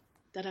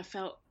 That I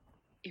felt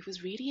it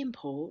was really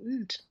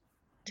important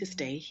to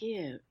stay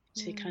here,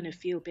 to kind of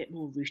feel a bit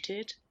more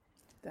rooted.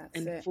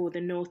 For the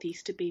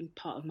Northeast to be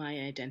part of my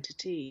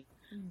identity.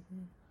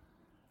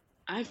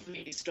 I've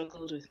really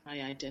struggled with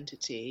my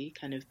identity,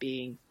 kind of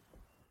being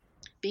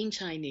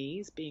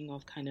Chinese, being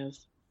of kind of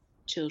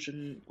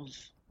children of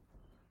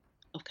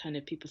kind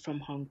of people from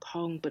Hong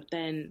Kong, but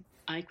then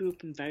I grew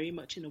up very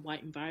much in a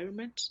white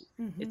environment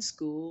at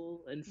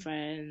school and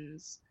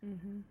friends.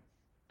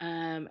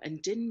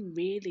 And didn't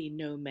really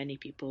know many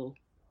people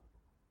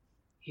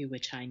who were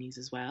Chinese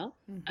as well.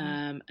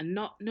 And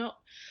not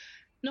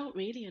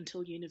really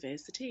until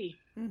university,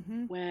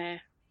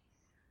 where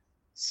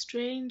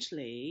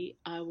strangely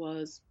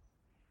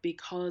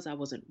because I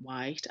wasn't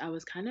white, I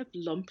was kind of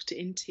lumped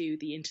into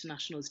the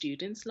international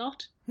students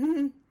lot.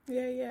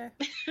 Yeah.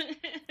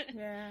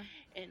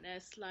 In a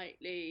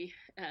slightly,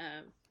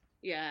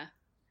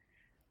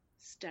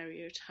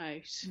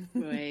 stereotyped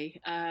way.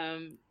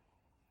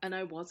 And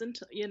I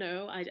wasn't,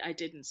 I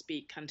didn't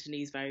speak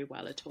Cantonese very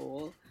well at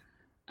all.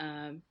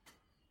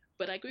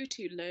 But I grew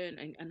to learn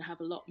and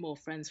have a lot more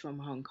friends from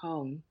Hong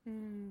Kong.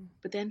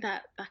 But then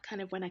that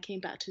kind of, when I came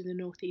back to the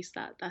Northeast,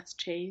 that's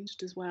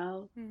changed as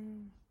well.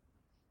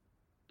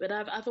 But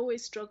I've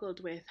always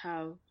struggled with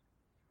how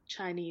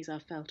Chinese I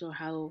felt, or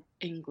how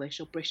English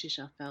or British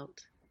I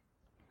felt.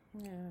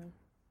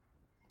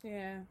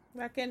 Yeah.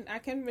 I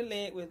can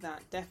relate with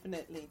that,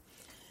 definitely.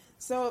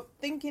 So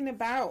thinking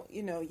about,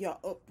 your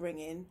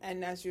upbringing,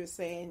 and as you were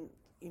saying,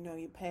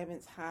 your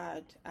parents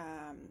had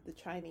the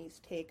Chinese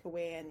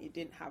takeaway and you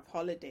didn't have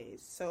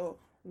holidays. So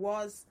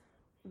was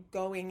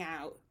going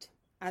out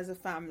as a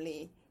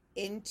family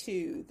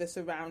into the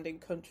surrounding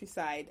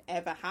countryside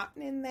ever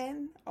happening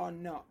then, or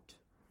not?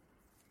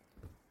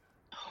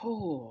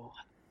 Oh,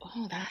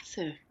 that's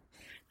a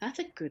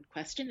good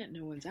question that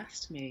no one's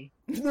asked me.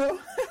 No.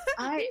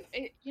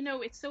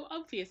 It's so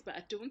obvious, but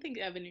I don't think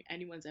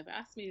anyone's ever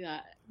asked me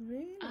that.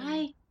 Really?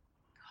 I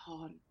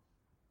can't.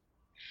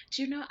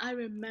 Do you know, I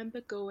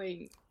remember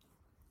going,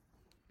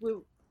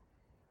 we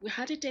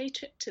had a day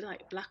trip to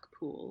like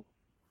Blackpool.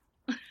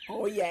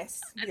 Oh,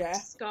 yes. And yeah.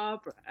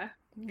 Scarborough.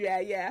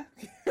 Yeah.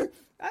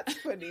 That's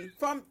funny.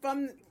 From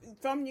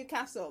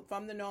Newcastle,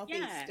 from the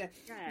northeast.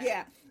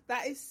 Yeah.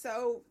 That is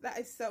so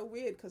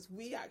weird, because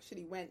we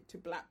actually went to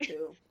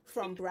Blackpool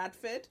from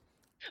Bradford.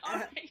 All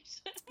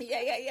right.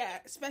 Yeah.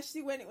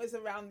 Especially when it was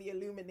around the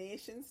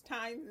Illuminations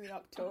time in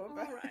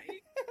October. All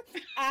right.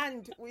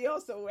 And we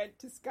also went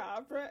to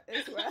Scarborough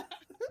as well.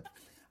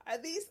 Are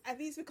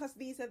these because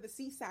these are the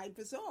seaside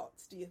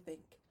resorts, do you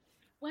think?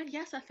 Well,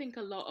 yes, I think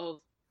a lot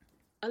of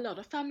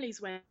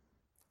families went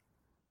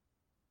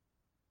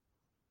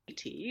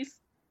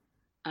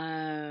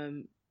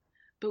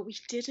but we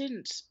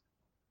didn't.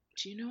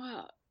 Do you know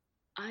what?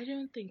 I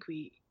don't think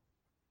we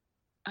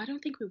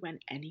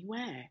went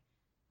anywhere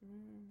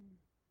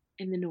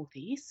in the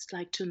northeast,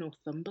 like to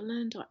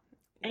Northumberland or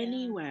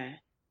anywhere.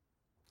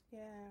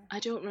 Yeah. I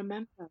don't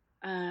remember.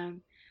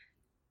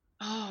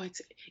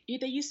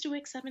 They used to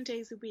work 7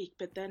 days a week,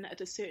 but then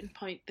at a certain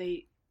point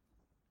they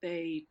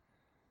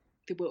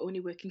were only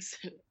working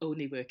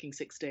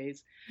 6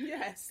 days.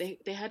 Yes.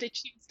 They had a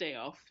Tuesday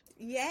off.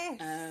 Yes.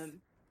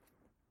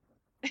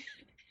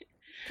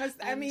 Because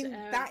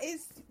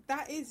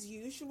that is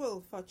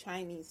usual for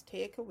Chinese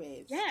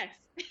takeaways. Yes.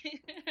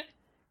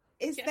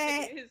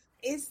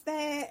 Is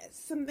there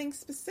something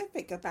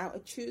specific about a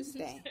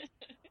Tuesday?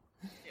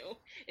 No,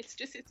 it's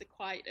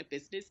quite a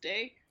business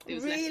day.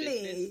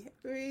 Really?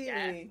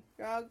 Yeah.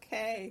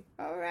 Okay.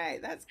 All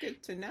right. That's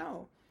good to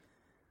know.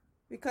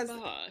 Because.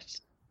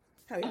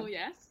 Carry on. Oh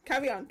yes.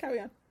 Carry on.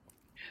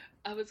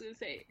 I was going to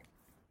say,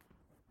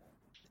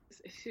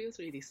 it feels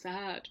really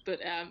sad,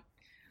 but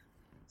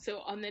so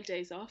on their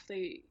days off,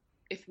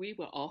 if we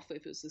were off,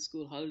 if it was a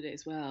school holiday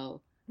as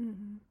well,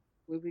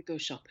 we would go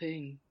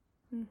shopping.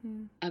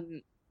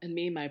 And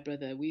me and my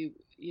brother,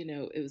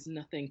 it was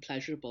nothing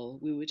pleasurable.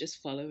 We were just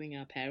following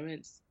our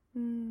parents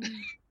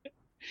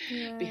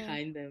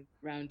behind them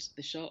around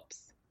the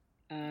shops.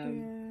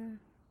 And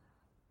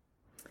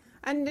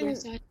then,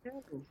 yes, I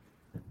know.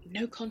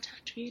 No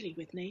contact really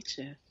with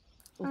nature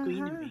or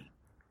greenery.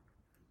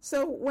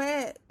 So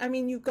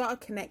you've got a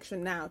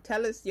connection now.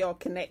 Tell us your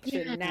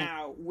connection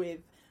now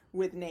with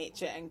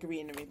nature and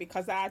greenery,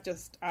 because I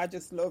just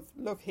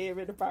love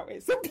hearing about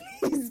it. So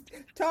please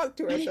talk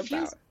to us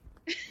about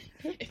it.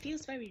 It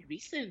feels very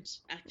recent,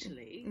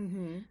 actually.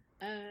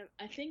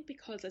 I think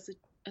because as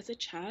a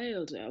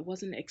child, I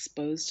wasn't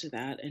exposed to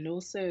that, and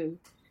also,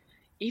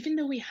 even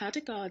though we had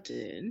a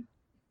garden,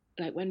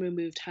 like when we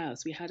moved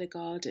house, we had a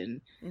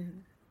garden.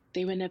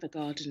 They were never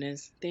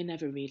gardeners. They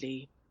never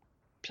really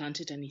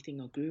planted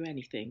anything or grew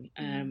anything.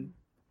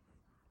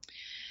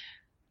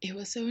 It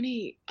was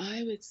only,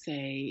 I would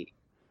say,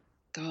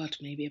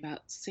 maybe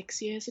about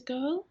 6 years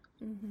ago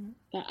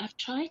that I've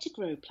tried to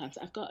grow plants.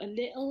 I've got a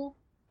little,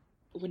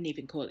 I wouldn't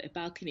even call it a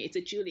balcony. It's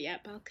a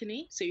Juliet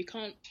balcony, so you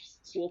can't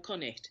walk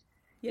on it.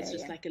 It's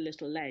just like a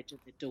little ledge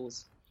and the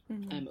doors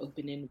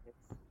open inwards.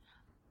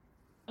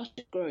 I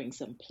started growing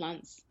some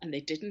plants and they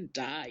didn't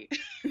die.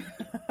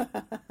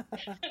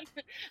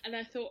 And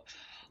I thought,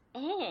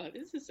 oh,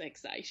 this is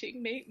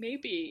exciting.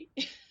 Maybe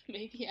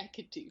I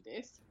could do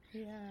this.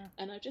 Yeah.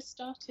 And I just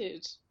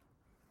started.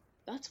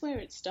 That's where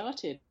it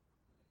started.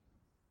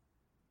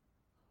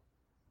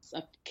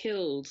 I've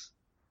killed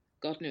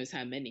God knows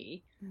how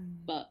many,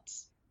 but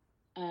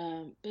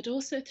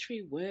also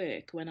through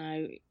work, when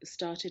I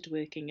started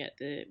working at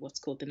what's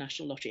called the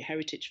National Lottery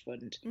Heritage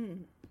Fund,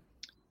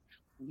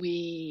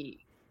 we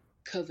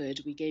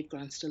gave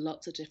grants to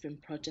lots of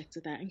different projects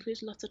that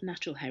includes lots of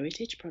natural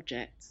heritage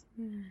projects.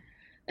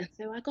 And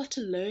so I got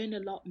to learn a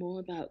lot more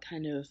about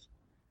kind of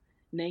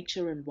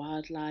nature and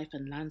wildlife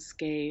and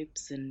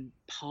landscapes and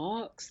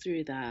parks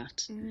through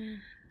that.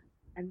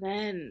 And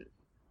then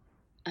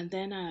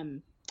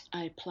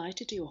I applied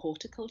to do a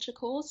horticulture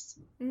course,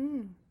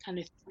 kind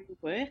of through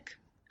work.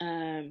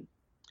 And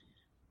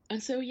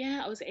so,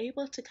 I was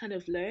able to kind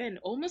of learn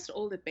almost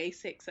all the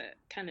basics that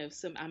kind of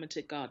some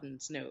amateur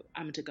gardeners,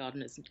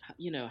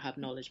 have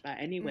knowledge about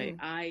anyway.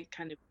 I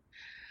kind of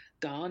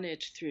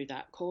garnered through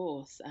that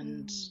course.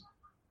 And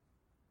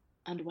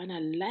when I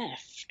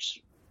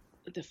left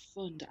the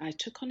fund, I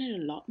took on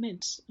an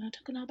allotment. I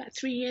took it on about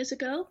 3 years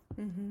ago.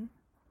 And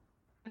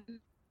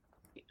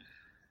it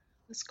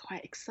was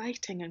quite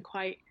exciting and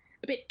quite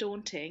a bit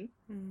daunting.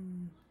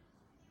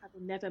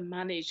 Having never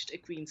managed a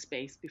green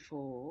space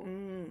before,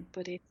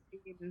 but it's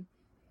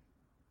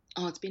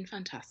been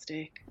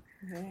fantastic.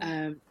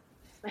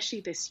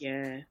 Especially this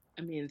year.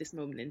 I mean, this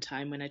moment in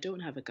time when I don't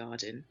have a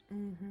garden,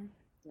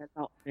 the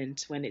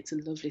allotment, when it's a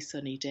lovely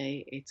sunny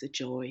day, it's a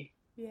joy.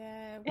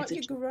 Yeah. What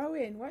you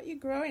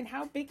growing?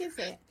 How big is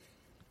it?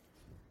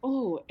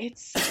 Oh,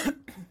 it's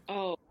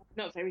I'm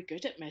not very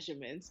good at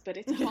measurements, but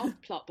it's a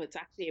half plot, but it's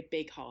actually a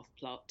big half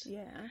plot.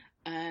 Yeah.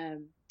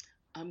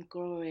 I'm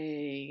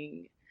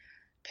growing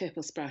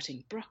purple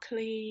sprouting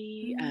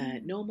broccoli,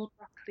 normal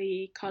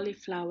broccoli,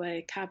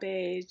 cauliflower,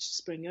 cabbage,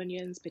 spring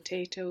onions,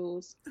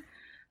 potatoes,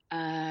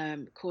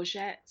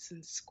 courgettes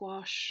and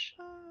squash,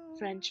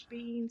 French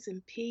beans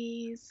and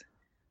peas,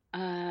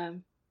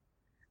 and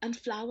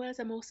flowers.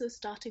 I'm also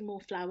starting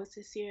more flowers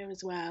this year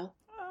as well.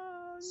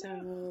 Oh,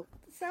 So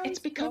sounds it's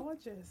become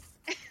gorgeous.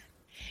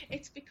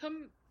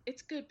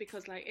 It's good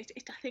because like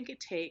I think it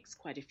takes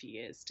quite a few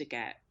years to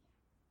get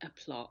a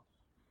plot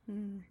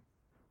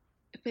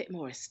a bit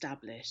more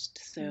established.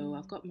 So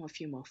I've got a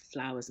few more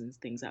flowers and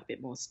things that are a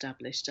bit more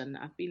established, and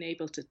I've been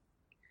able to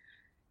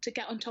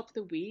get on top of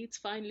the weeds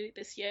finally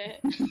this year,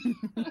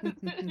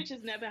 which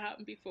has never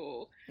happened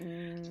before.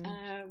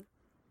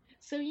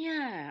 So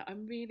yeah,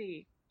 I'm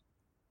really,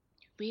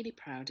 really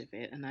proud of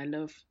it, and I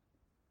love.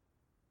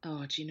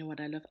 Oh, do you know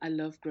what I love? I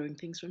love growing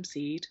things from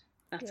seed.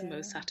 That's the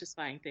most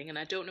satisfying thing, and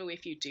I don't know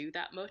if you do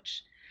that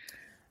much.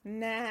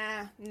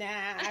 Nah.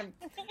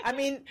 I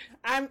mean,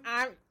 I'm.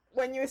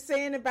 When you were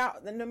saying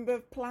about the number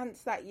of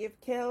plants that you've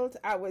killed,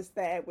 I was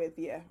there with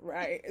you,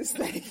 right? It's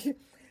like,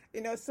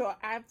 you know, so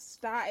I've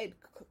started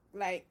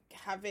like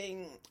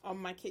having on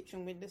my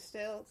kitchen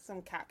windowsill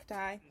some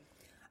cacti,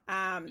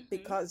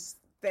 because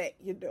they,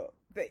 you know,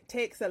 it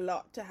takes a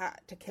lot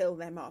to kill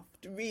them off.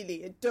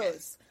 Really, it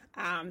does.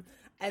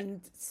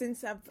 And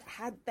since I've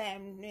had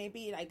them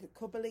maybe like a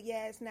couple of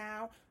years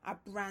now,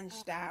 I've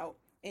branched out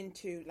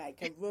into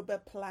like a rubber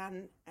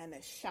plant and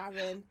a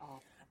Sharon.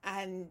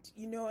 And,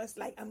 you know, it's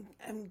like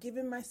I'm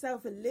giving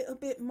myself a little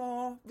bit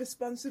more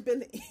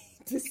responsibility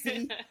to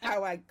see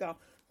how I go.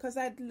 Because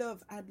I'd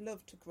love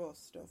to grow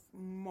stuff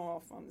more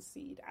from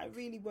seed. I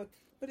really would.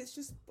 But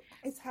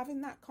it's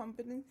having that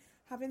confidence,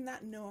 having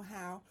that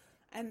know-how,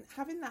 and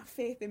having that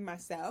faith in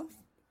myself.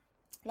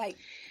 Like,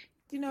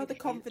 you know, the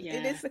confidence.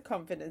 It is the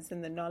confidence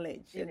and the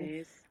knowledge.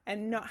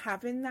 And not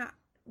having that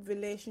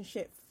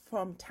relationship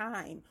from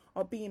time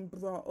or being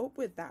brought up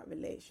with that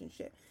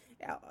relationship.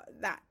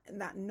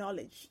 That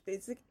knowledge,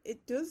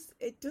 it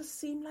does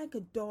seem like a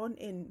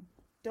daunting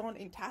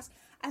task.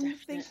 And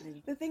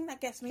the thing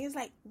that gets me is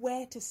like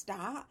where to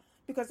start,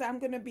 because I'm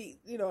going to be,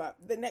 you know,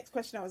 the next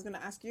question I was going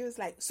to ask you is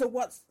like, so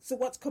what's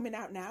coming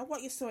out now?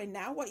 What you're sowing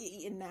now? What you're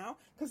eating now?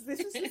 Because this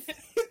is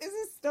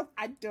stuff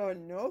I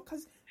don't know,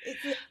 because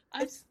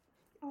I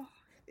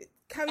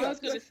was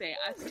going to say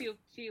I still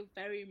feel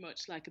very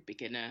much like a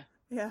beginner,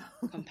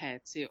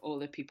 compared to all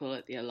the people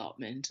at the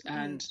allotment.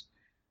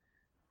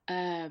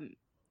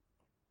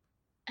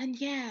 And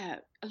yeah,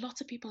 a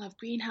lot of people have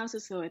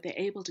greenhouses, so they're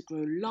able to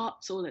grow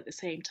lots all at the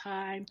same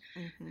time.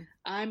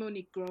 I'm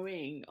only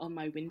growing on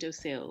my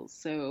windowsills,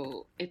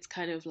 so it's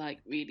kind of like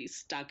really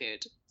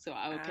staggered. So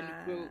I can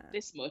grow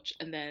this much,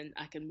 and then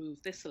I can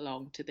move this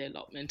along to the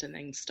allotment, and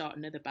then start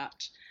another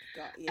batch.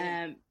 Got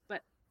you.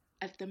 But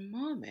at the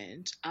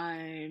moment,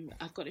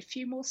 I've got a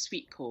few more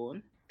sweet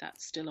corn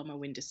that's still on my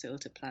windowsill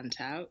to plant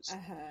out.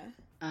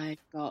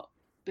 I've got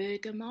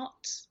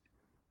bergamot.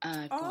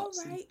 I've got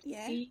some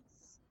peas.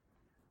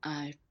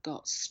 I've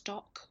got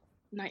stock,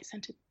 night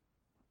scented,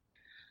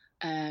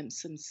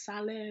 some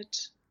salad,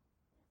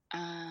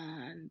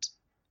 and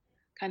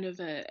kind of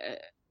a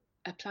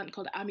plant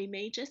called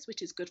Amimagus,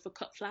 which is good for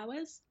cut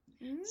flowers.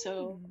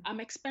 So I'm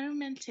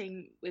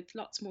experimenting with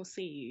lots more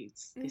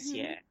seeds this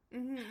year.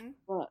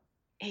 But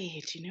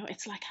hey, do you know,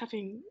 it's like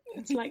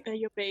they're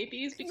your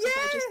babies, because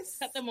I just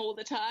cut them all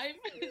the time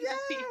to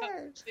see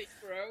how much they've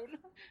grown.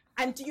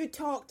 And do you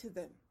talk to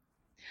them?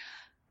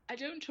 I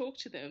don't talk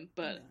to them,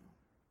 but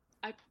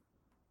I.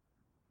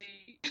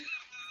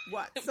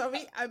 What?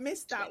 Sorry, I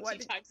missed that.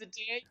 20 times a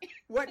day.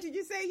 What did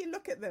you say? You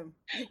look at them?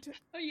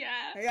 Oh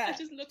yeah. I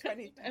just look at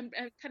them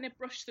and kind of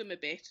brush them a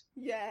bit.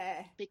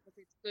 Yeah. Because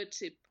it's good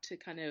to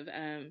kind of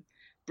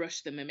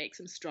brush them and make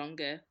them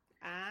stronger.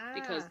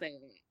 Because they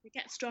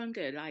get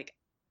stronger. Like,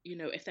 you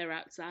know, if they're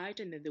outside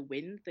and in the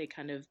wind, they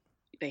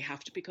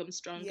have to become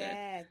stronger.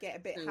 Yeah, get a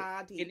bit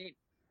hardy.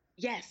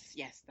 Yes,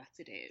 that's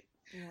it.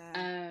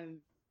 Yeah.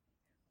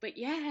 But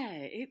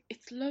yeah,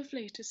 it's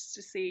lovely just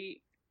to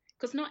see,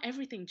 because not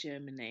everything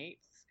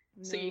germinates,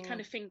 so you kind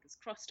of fingers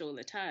crossed all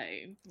the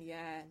time.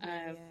 Yeah.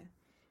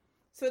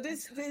 So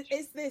this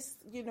is this,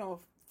 you know,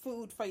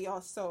 food for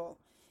your soul.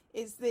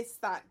 Is this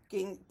that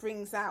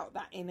brings out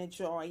that inner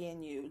joy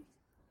in you,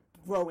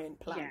 growing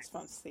plants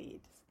from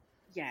seeds?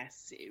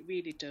 Yes, it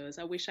really does.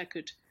 I wish I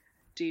could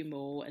do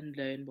more and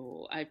learn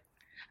more.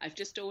 I've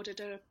just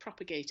ordered a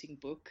propagating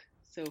book,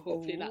 so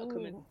hopefully that'll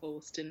come in the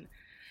post. And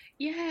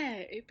yeah,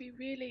 it'd be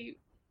really.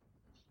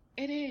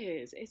 It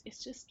is.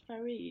 It's just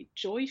very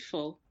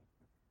joyful.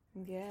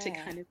 Yeah. To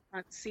kind of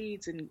plant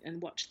seeds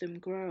and watch them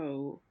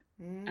grow.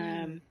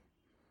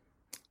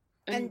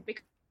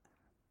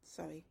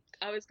 Sorry.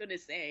 I was going to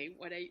say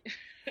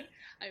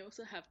I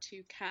also have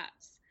 2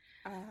 cats.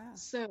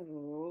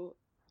 So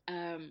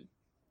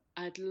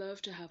I'd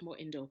love to have more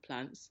indoor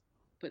plants,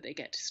 but they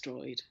get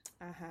destroyed.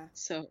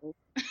 So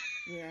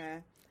yeah,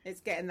 it's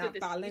getting that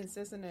balance,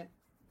 isn't it?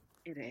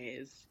 It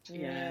is.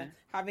 Yeah.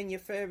 Having your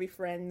furry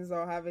friends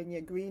or having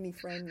your greeny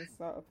friends,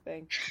 sort of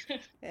thing.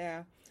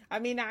 Yeah. I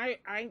mean, I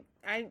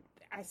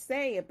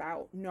say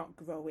about not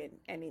growing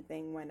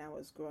anything when I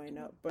was growing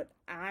up, but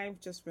I've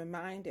just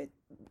reminded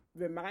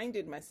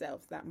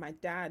myself that my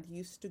dad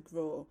used to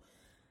grow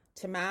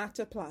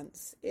tomato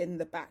plants in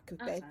the back of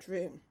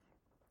bedroom,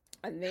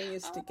 and they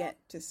used to get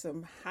to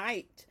some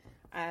height.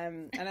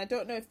 And I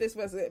don't know if this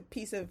was a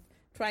piece of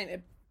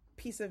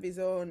his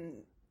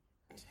own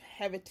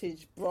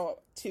heritage brought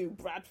to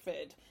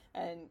Bradford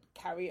and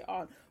carry it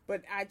on.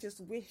 But I just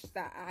wish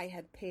that I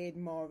had paid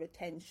more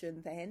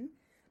attention then,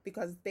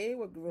 because they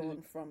were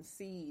grown from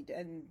seed,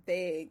 and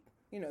they,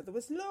 there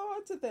was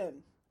loads of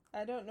them.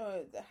 I don't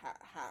know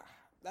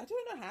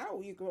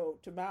how you grow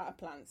tomato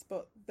plants,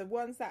 but the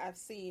ones that I've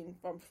seen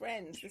from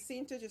friends, they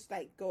seem to just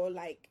go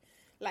like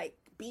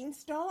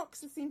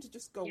beanstalks. They seem to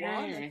just go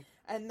on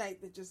and they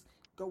just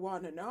go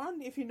on and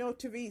on. If you know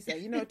Teresa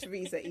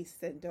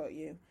Easton, don't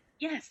you?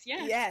 Yes.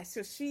 Yeah,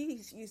 so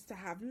she used to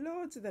have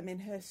loads of them in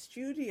her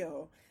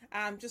studio,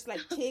 just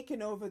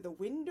taking over the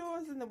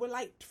windows, and they were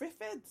like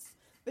triffids.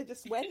 They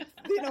just went,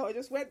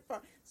 for.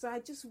 So I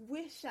just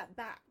wish at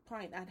that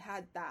point I'd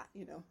had that,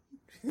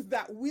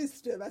 that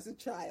wisdom as a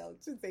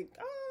child to think,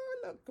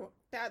 oh, look,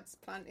 Dad's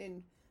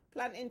planting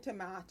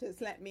tomatoes.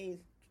 Let me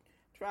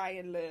try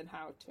and learn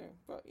how to.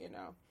 But,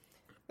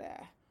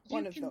 there.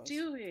 One of those. You can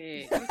do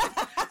it.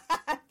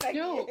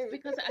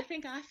 Because I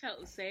think I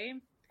felt the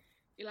same.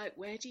 You're like,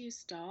 where do you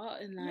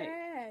start? And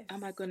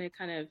am I going to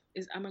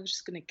am I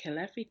just going to kill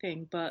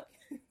everything? But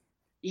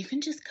you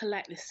can just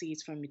collect the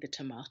seeds from the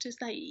tomatoes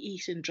that you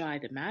eat and dry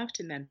them out,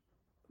 and then...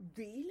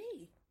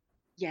 Really?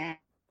 Yeah.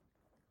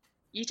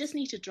 You just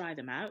need to dry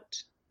them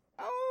out.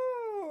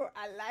 Oh,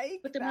 I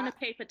like Put them on a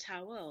paper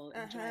towel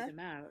and dry them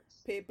out.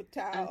 Paper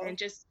towel. And then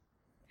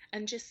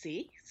just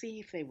see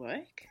if they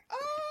work.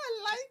 Oh,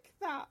 I like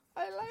that.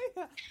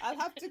 I'll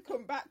have to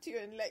come back to you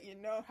and let you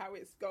know how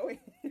it's going.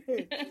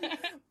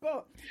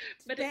 but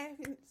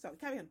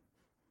carry on.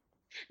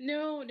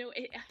 No.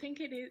 I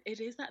think it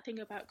is that thing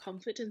about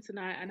confidence, and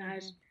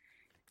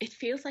it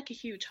feels like a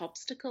huge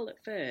obstacle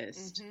at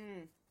first.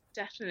 Mm-hmm.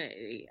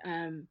 Definitely.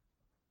 I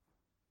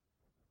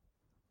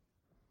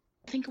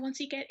think once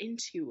you get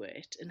into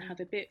it and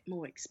have a bit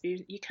more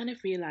experience, you kind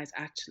of realize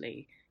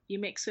actually you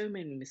make so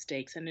many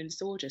mistakes, and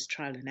it's all just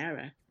trial and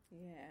error.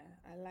 Yeah,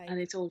 I like. And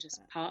it's all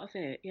just part of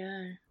it.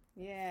 Yeah.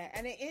 Yeah,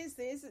 and it is.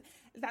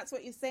 That's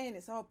what you're saying.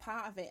 It's all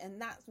part of it,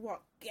 and that's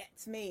what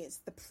gets me. It's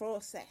the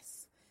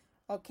process.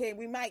 Okay,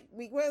 we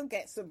will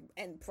get some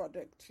end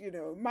product,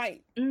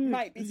 might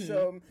be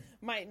some,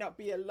 might not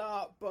be a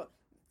lot, but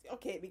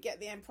okay, we get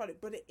the end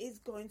product, but it is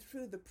going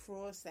through the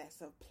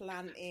process of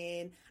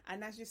planting,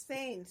 and as you're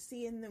saying,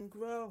 seeing them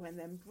grow and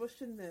then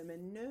brushing them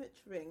and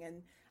nurturing,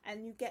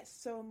 and you get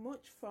so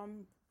much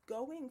from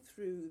going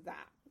through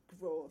that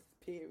growth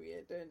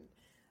period, and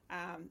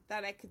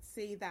that I could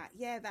see that,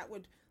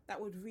 that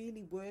would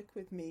really work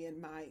with me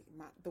and my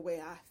the way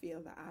I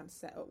feel that I'm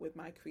set up with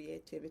my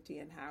creativity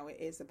and how it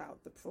is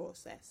about the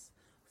process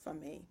for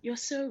me. You're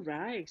so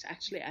right.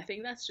 Actually, I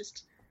think that's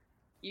just,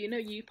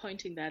 you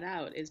pointing that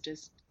out is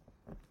just,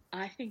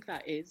 I think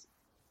that is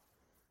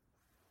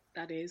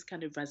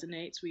kind of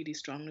resonates really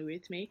strongly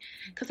with me,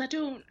 because I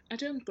don't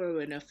grow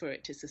enough for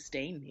it to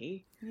sustain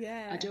me.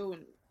 Yeah. I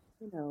don't,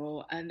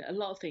 and a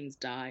lot of things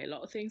die. A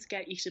lot of things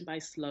get eaten by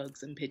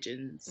slugs and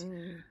pigeons.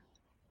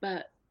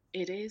 But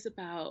it is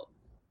about,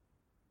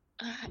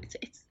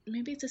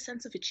 maybe it's a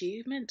sense of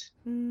achievement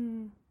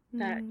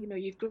that,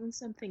 you've grown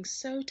something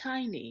so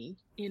tiny,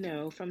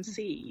 from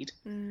seed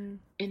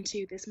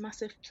into this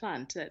massive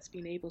plant that's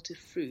been able to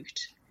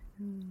fruit.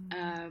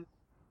 And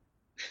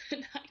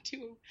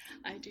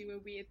I do a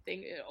weird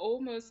thing,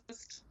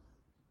 almost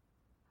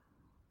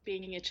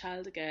being a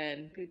child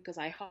again, because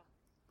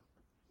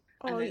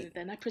and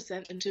then I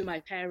present them to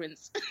my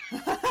parents.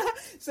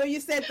 So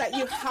you said that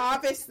you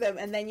harvest them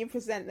and then you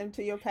present them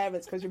to your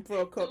parents because you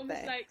broke up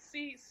there. Like,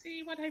 see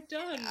what I've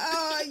done.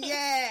 Oh,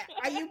 yeah.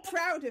 Are you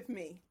proud of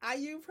me? Are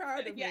you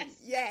proud of me?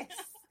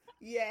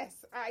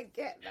 Yes, I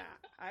get that.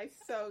 I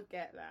so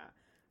get that.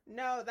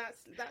 No,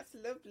 that's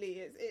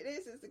lovely.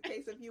 It's the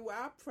case of you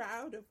are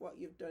proud of what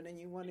you've done and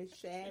you want to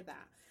share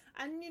that.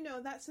 And,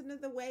 that's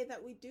another way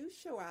that we do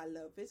show our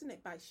love, isn't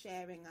it? By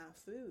sharing our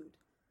food.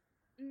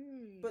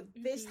 But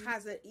this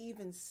has an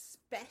even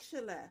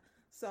specialer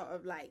sort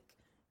of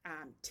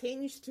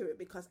tinge to it,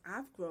 because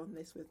I've grown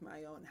this with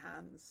my own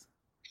hands.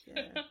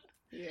 Yeah.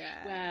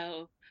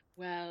 Yeah.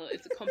 Well,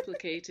 it's a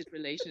complicated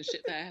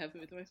relationship that I have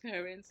with my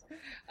parents.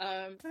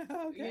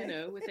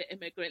 Okay. With the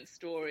immigrant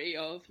story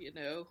of,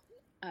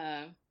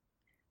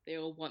 they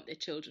all want their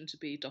children to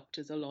be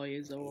doctors or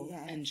lawyers or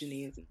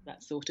engineers and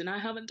that sort. And I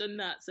haven't done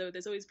that. So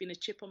there's always been a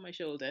chip on my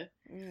shoulder.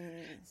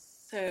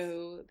 Yes.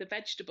 So the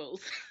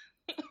vegetables.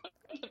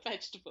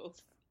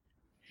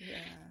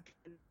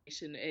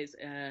 Is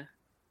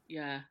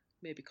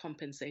maybe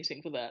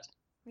compensating for that.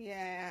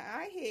 Yeah,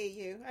 I hear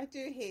you. I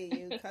do hear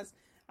you, because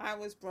I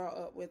was brought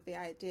up with the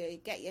idea, you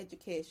get your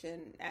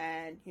education,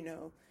 and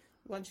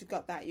once you've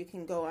got that, you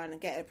can go on and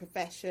get a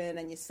profession,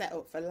 and you're set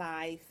up for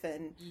life,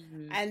 and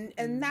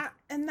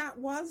that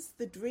was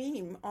the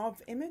dream of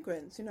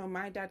immigrants.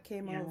 My dad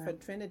came over from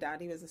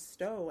Trinidad. He was a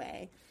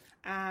stowaway.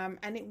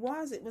 And it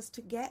was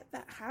to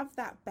have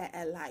that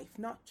better life,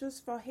 not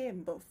just for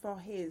him, but for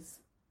his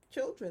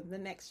children, the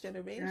next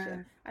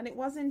generation. And it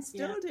was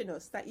instilled in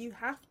us that you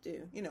have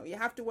to, you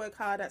have to work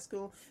hard at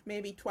school,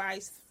 maybe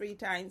twice, 3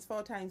 times,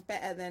 4 times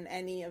better than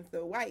any of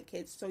the white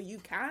kids, so you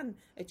can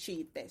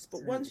achieve this.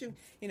 But once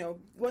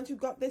you've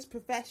got this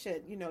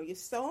profession, you're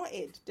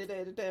sorted.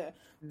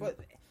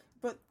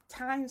 But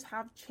times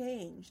have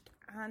changed,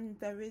 and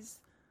there is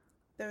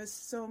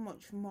so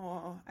much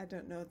more, I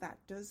don't know, that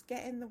does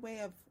get in the way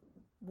of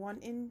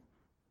wanting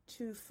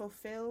to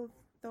fulfill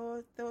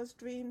those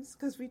dreams,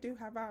 because we do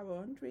have our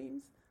own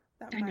dreams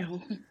that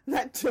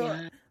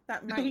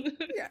might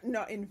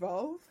not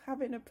involve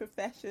having a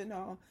profession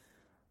or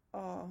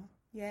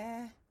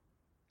I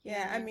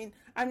mean,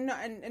 I'm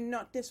not and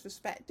not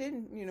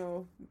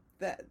disrespecting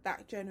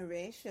that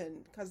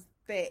generation, because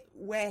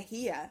we're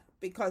here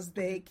because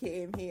they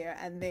came here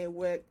and they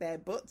worked their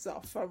butts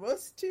off for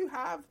us to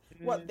have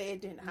what they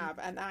didn't have,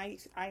 and I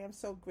am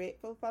so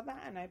grateful for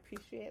that, and I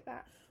appreciate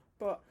that.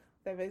 But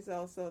there is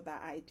also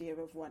that idea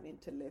of wanting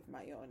to live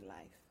my own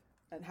life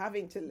and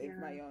having to live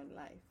my own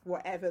life,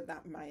 whatever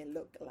that might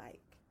look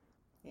like.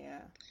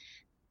 Yeah.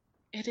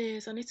 It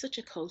is, and it's such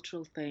a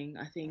cultural thing,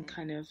 I think,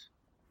 kind of,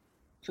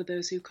 for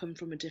those who come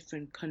from a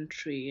different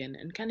country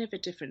and kind of a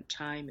different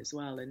time as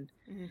well. And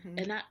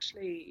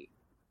actually,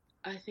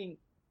 I think,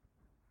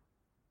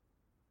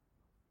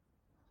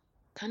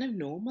 kind of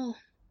normal,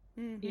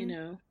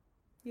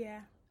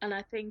 Yeah. And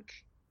I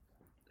think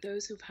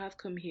those who have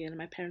come here, and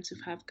my parents who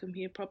have come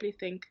here, probably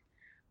think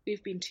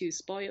we've been too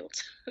spoiled.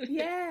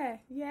 yeah,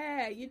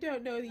 you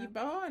don't know you're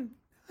born.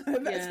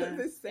 That's what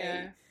they say.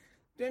 Yeah.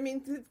 Do you know what I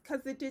mean?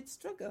 Because they did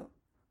struggle.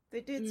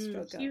 They did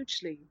struggle.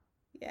 Hugely.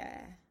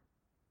 Yeah.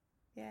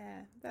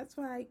 That's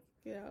why,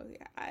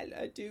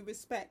 I do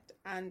respect,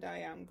 and I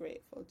am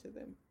grateful to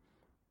them.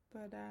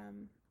 But,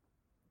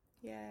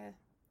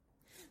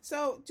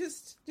 So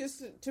just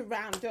to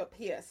round up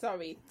here,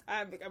 sorry,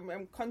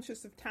 I'm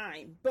conscious of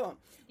time, but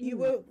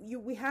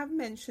we have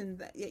mentioned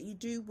that you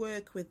do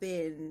work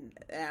within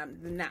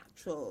the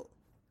natural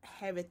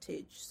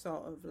heritage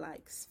sort of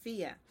like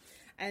sphere,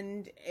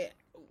 and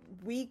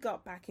we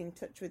got back in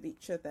touch with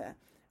each other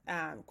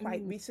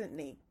quite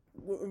recently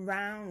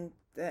around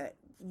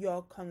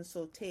your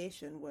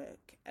consultation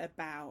work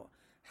about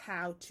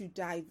how to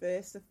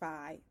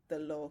diversify the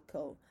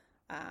local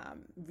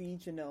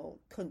regional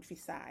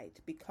countryside,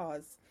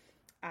 because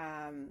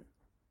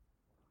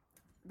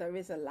there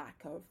is a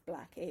lack of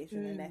Black,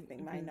 Asian and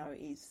ethnic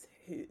minorities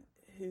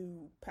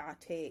who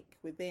partake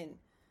within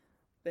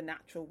the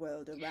natural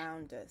world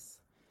around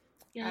us.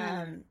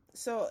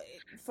 So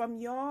from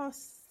your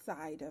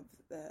side of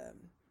the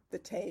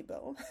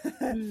table,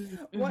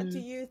 what do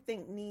you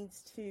think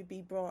needs to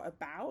be brought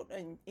about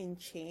and in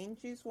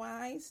changes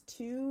wise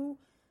to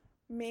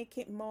make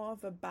it more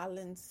of a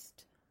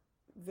balanced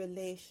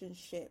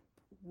relationship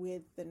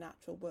with the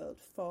natural world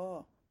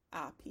for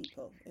our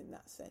people in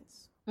that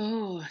sense?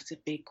 Oh, it's a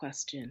big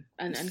question,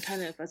 and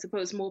kind of, I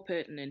suppose, more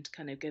pertinent,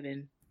 kind of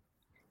given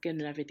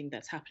everything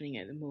that's happening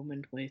at the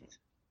moment with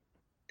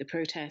the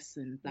protests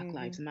and Black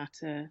Lives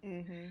Matter.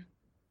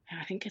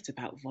 I think it's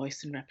about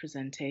voice and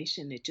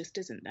representation. It just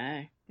isn't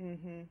there.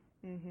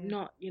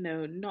 Not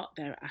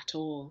there at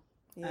all.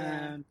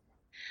 Yeah.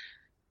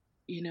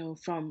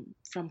 From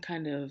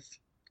kind of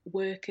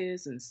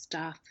workers and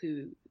staff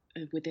who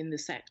within the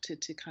sector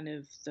to kind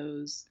of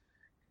those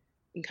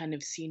in kind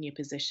of senior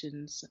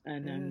positions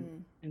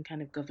and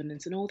kind of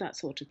governance and all that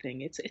sort of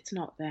thing. It's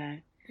not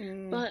there.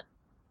 But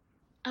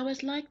I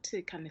would like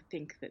to kind of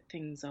think that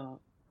things are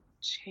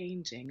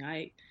changing.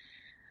 I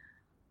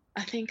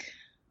think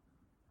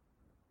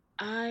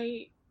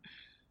I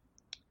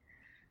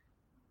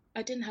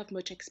didn't have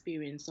much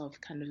experience of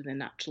kind of the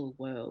natural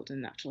world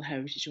and natural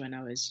heritage when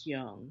I was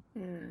young.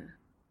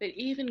 But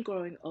even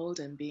growing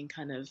older and being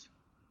kind of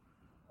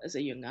as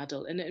a young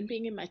adult and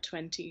being in my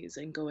 20s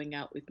and going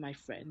out with my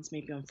friends,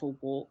 maybe on for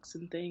walks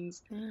and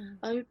things,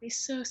 I would be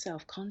so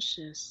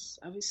self-conscious.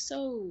 I was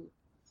so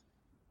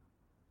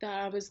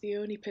that I was the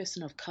only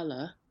person of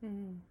colour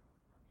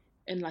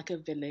in like a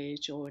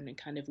village or in a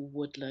kind of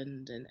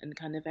woodland, and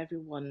kind of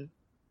everyone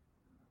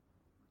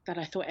that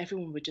I thought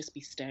everyone would just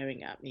be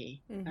staring at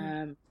me.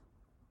 And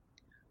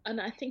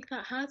I think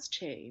that has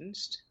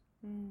changed.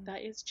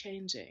 That is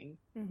changing.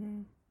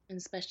 And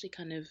especially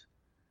kind of,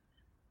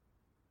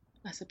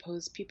 I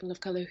suppose, people of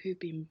colour who've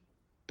been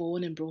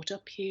born and brought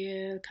up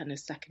here, kind of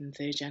second,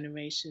 third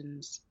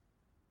generations.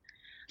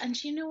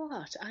 And you know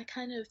what? I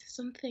kind of,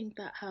 something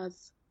that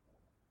has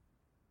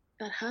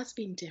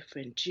been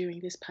different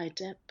during this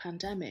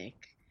pandemic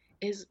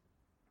is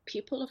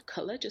people of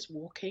colour just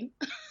walking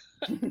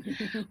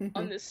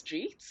on the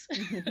streets,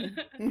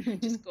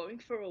 just going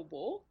for a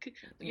walk,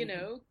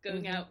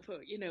 going out for,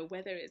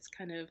 whether it's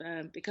kind of,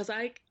 because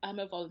I'm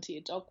a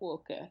volunteer dog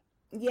walker.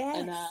 Yes.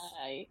 And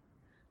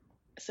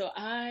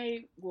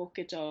I walk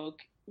a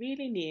dog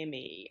really near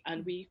me,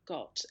 and we've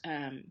got,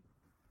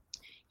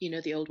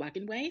 the old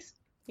wagon ways.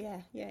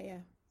 Yeah.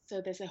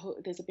 So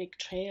there's a big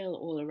trail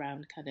all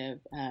around kind of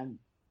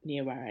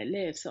near where I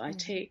live. So I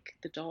take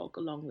the dog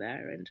along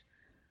there, and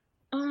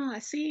I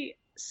see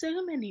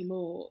so many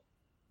more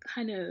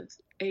kind of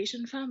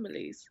Asian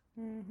families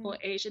or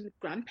Asian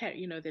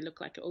grandparents, they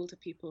look like older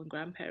people and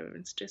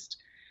grandparents, just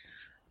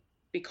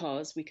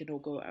because we can all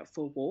go out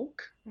for a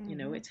walk.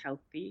 It's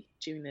healthy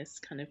during this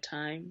kind of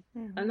time.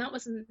 And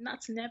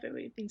that's never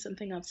really been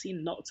something I've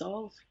seen lots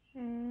of.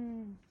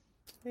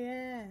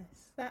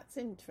 Yes, that's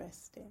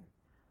interesting.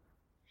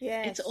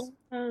 Yes. It's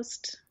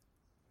almost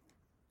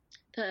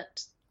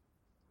that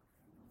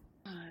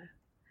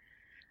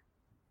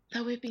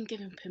that we've been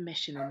given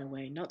permission in a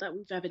way, not that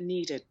we've ever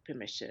needed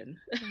permission.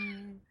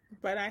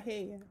 But I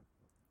hear you.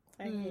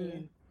 I hear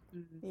you.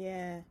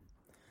 Yeah.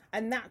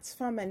 And that's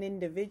from an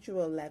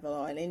individual level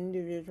or an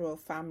individual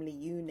family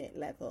unit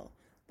level,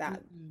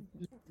 that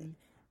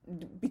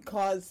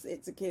because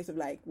it's a case of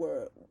like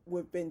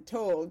we've been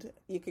told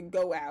you can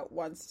go out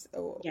once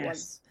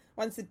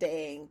a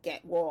day and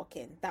get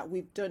walking, that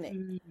we've done it.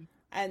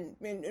 And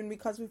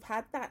because we've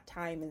had that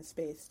time and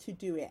space to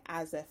do it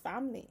as a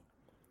family.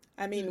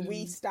 I mean,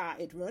 we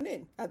started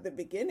running at the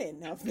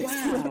beginning of this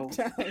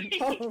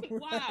lockdown.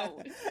 Wow.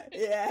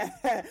 Yeah.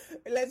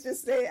 Let's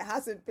just say it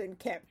hasn't been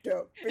kept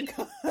up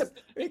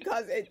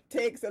because it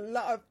takes a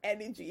lot of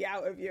energy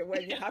out of you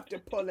when you have to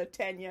pull a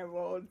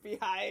 10-year-old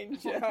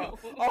behind you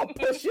or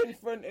push in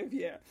front of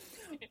you.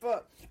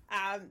 But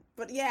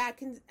yeah, I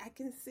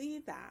can see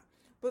that.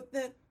 But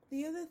the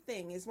other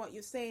thing is what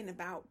you're saying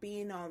about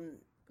being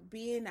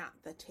at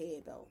the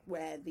table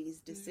where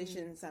these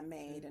decisions are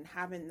made and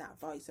having that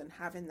voice and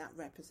having that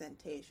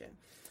representation,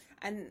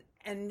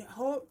 and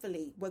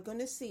hopefully we're going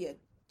to see a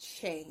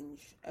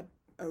change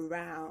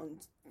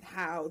around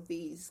how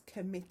these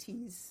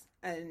committees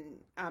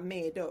are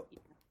made up.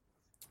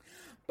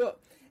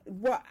 But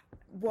what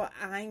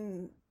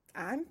I'm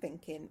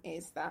thinking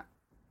is that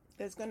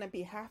there's going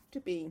to have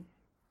to be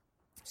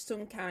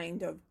some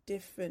kind of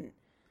different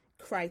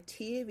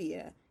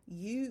criteria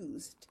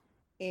used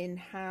in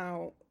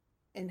how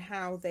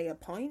they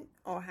appoint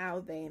or how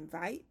they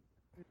invite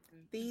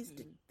these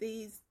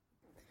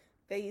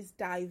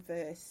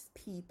diverse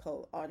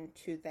people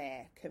onto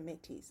their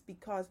committees,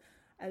 because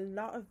a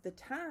lot of the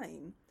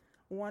time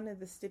one of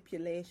the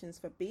stipulations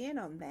for being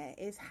on there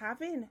is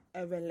having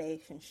a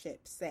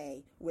relationship,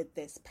 say, with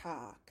this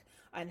park,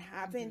 and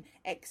having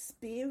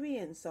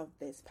experience of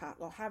this park,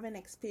 or having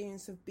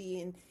experience of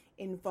being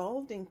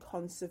involved in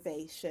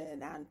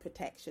conservation and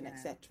protection,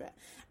 etc.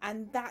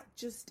 And that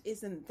just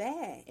isn't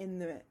there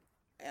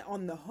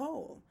on the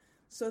whole.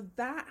 So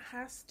that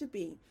has to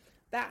be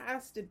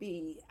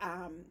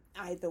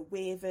either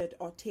wavered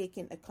or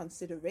taken into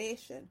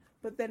consideration.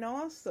 But then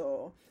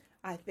also,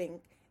 I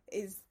think,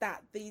 is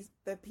that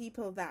the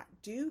people that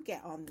do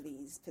get on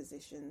these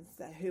positions,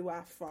 who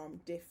are from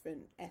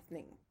different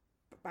ethnic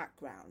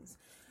backgrounds,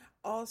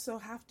 also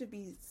have to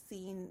be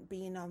seen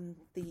being on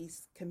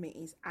these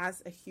committees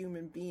as a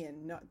human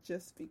being, not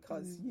just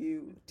because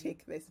you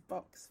tick this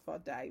box for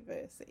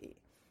diversity.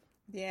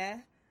 Yeah.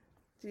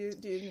 Do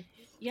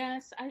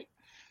Yes, I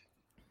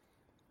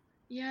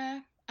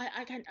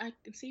can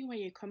see where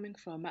you're coming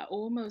from. I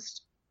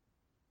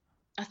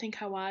think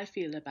how I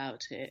feel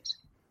about it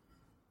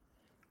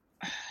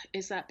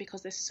is that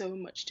because there's so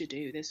much to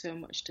do, there's so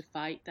much to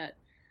fight, that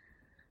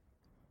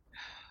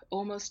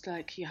almost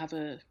like you have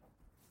a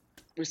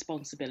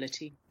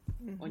responsibility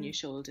on your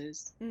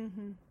shoulders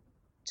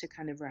to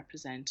kind of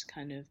represent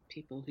kind of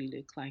people who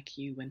look like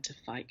you and to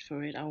fight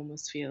for it. I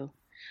almost feel,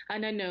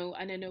 and I know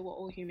we're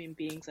all human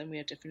beings and we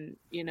have different,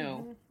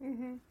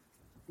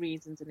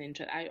 reasons and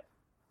interests.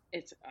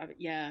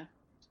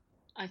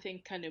 I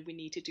think kind of we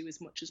need to do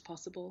as much as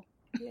possible.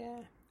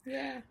 Yeah.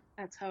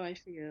 That's how I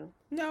feel.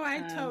 No, I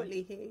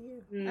totally hear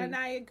you. And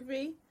I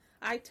agree.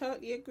 I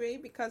totally agree,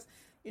 because,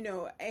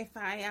 if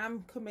I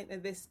am coming to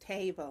this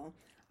table,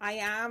 I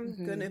am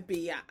going to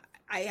be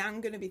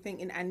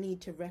thinking I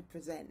need to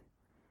represent.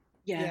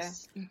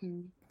 Yes. Yeah.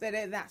 But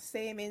in that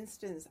same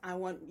instance, I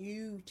want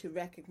you to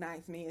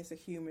recognize me as a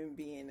human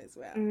being as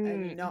well,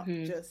 and not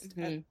just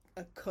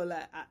a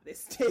colour at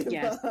this table.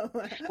 Yes.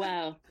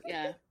 Well,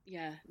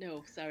 yeah.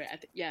 No, sorry.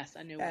 Yes,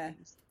 I know what it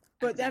is.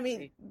 But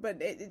exactly. but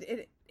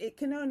it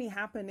can only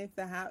happen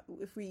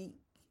if we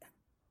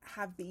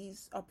have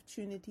these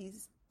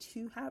opportunities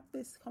to have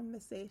this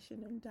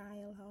conversation and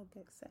dialogue,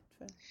 etc.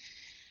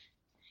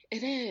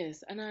 It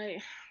is, and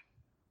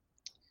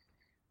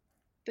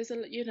there's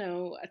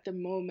at the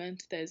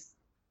moment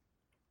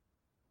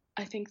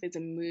I think there's a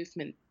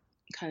movement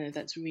kind of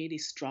that's really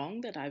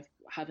strong that I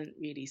haven't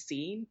really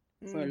seen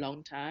for a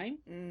long time,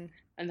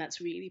 and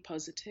that's really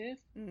positive.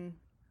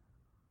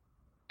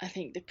 I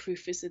think the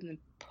proof is in the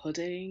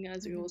pudding,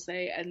 as we all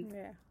say, and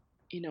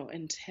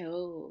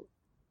until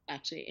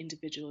actually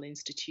individual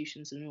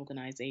institutions and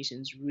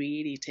organizations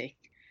really take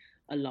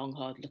a long,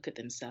 hard look at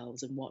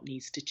themselves and what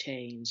needs to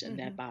change and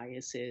their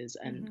biases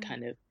and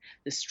kind of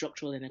the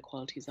structural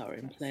inequalities that are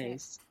in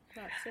place.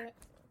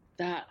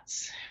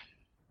 That's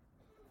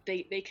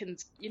it. They can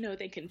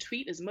they can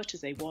tweet as much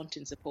as they want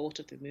in support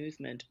of the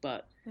movement,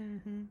 but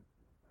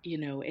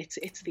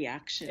it's the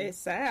action.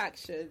 It's the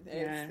action.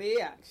 It's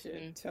the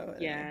action.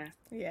 Totally. Yeah.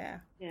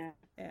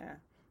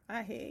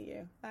 I hear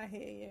you.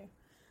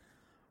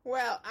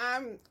 Well,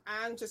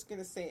 I'm just going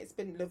to say it's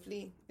been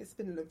lovely. It's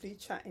been lovely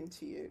chatting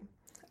to you.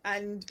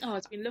 And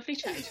it's been lovely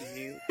chatting to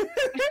you.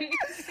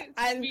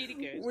 And really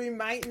good. We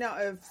might not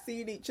have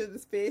seen each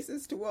other's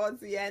faces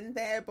towards the end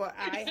there, but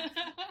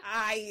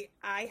I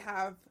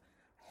have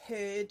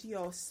heard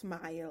your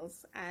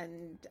smiles,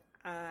 and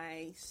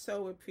I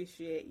so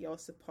appreciate your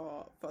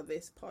support for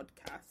this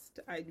podcast.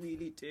 I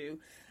really do.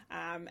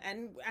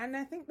 And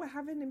I think we're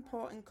having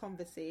important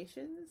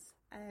conversations,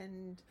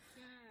 and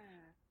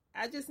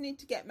I just need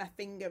to get my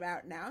finger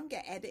out now and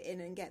get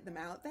editing and get them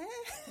out there.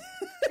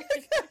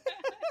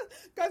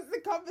 Because the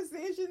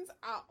conversations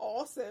are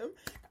awesome.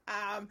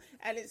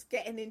 And it's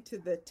getting into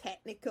the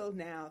technical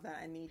now that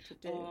I need to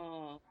do.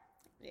 Oh.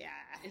 Yeah.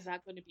 Is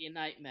that going to be a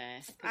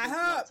nightmare? I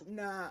hope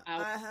not.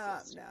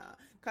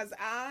 Because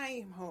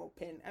I'm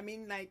hoping, I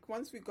mean, like,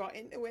 once we got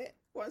into it,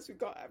 once we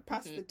got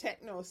past the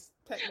techno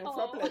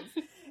problems,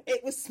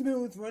 it was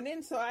smooth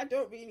running, so I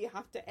don't really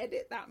have to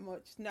edit that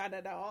much, not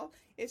at all.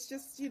 It's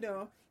just,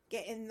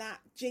 getting that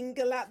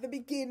jingle at the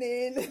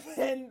beginning,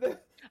 and the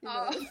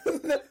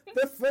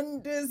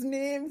funders'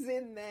 names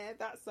in there,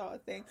 that sort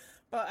of thing.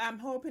 But I'm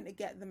hoping to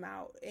get them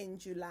out in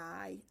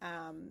July,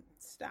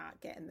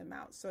 start getting them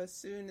out. So as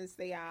soon as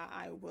they are,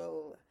 I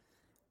will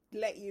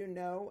let you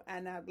know,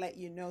 and I'll let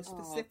you know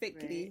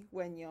specifically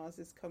when yours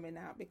is coming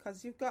out,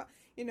 because you've got,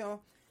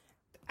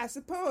 I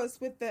suppose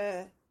with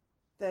the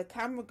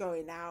camera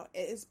going out,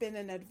 it has been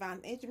an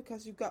advantage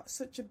because you've got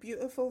such a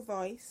beautiful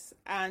voice,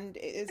 and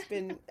it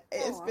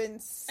has been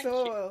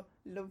so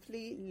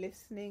lovely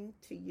listening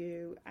to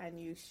you and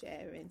you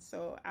sharing.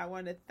 So I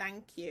want to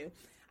thank you,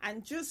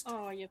 and just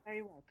you're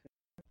very welcome.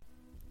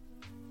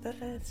 The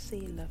Let's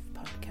See Love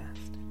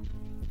podcast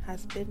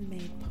has been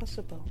made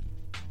possible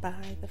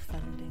by the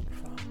funding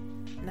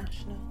from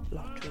National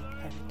Lottery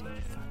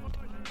Heritage Fund.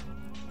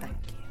 Thank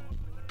you.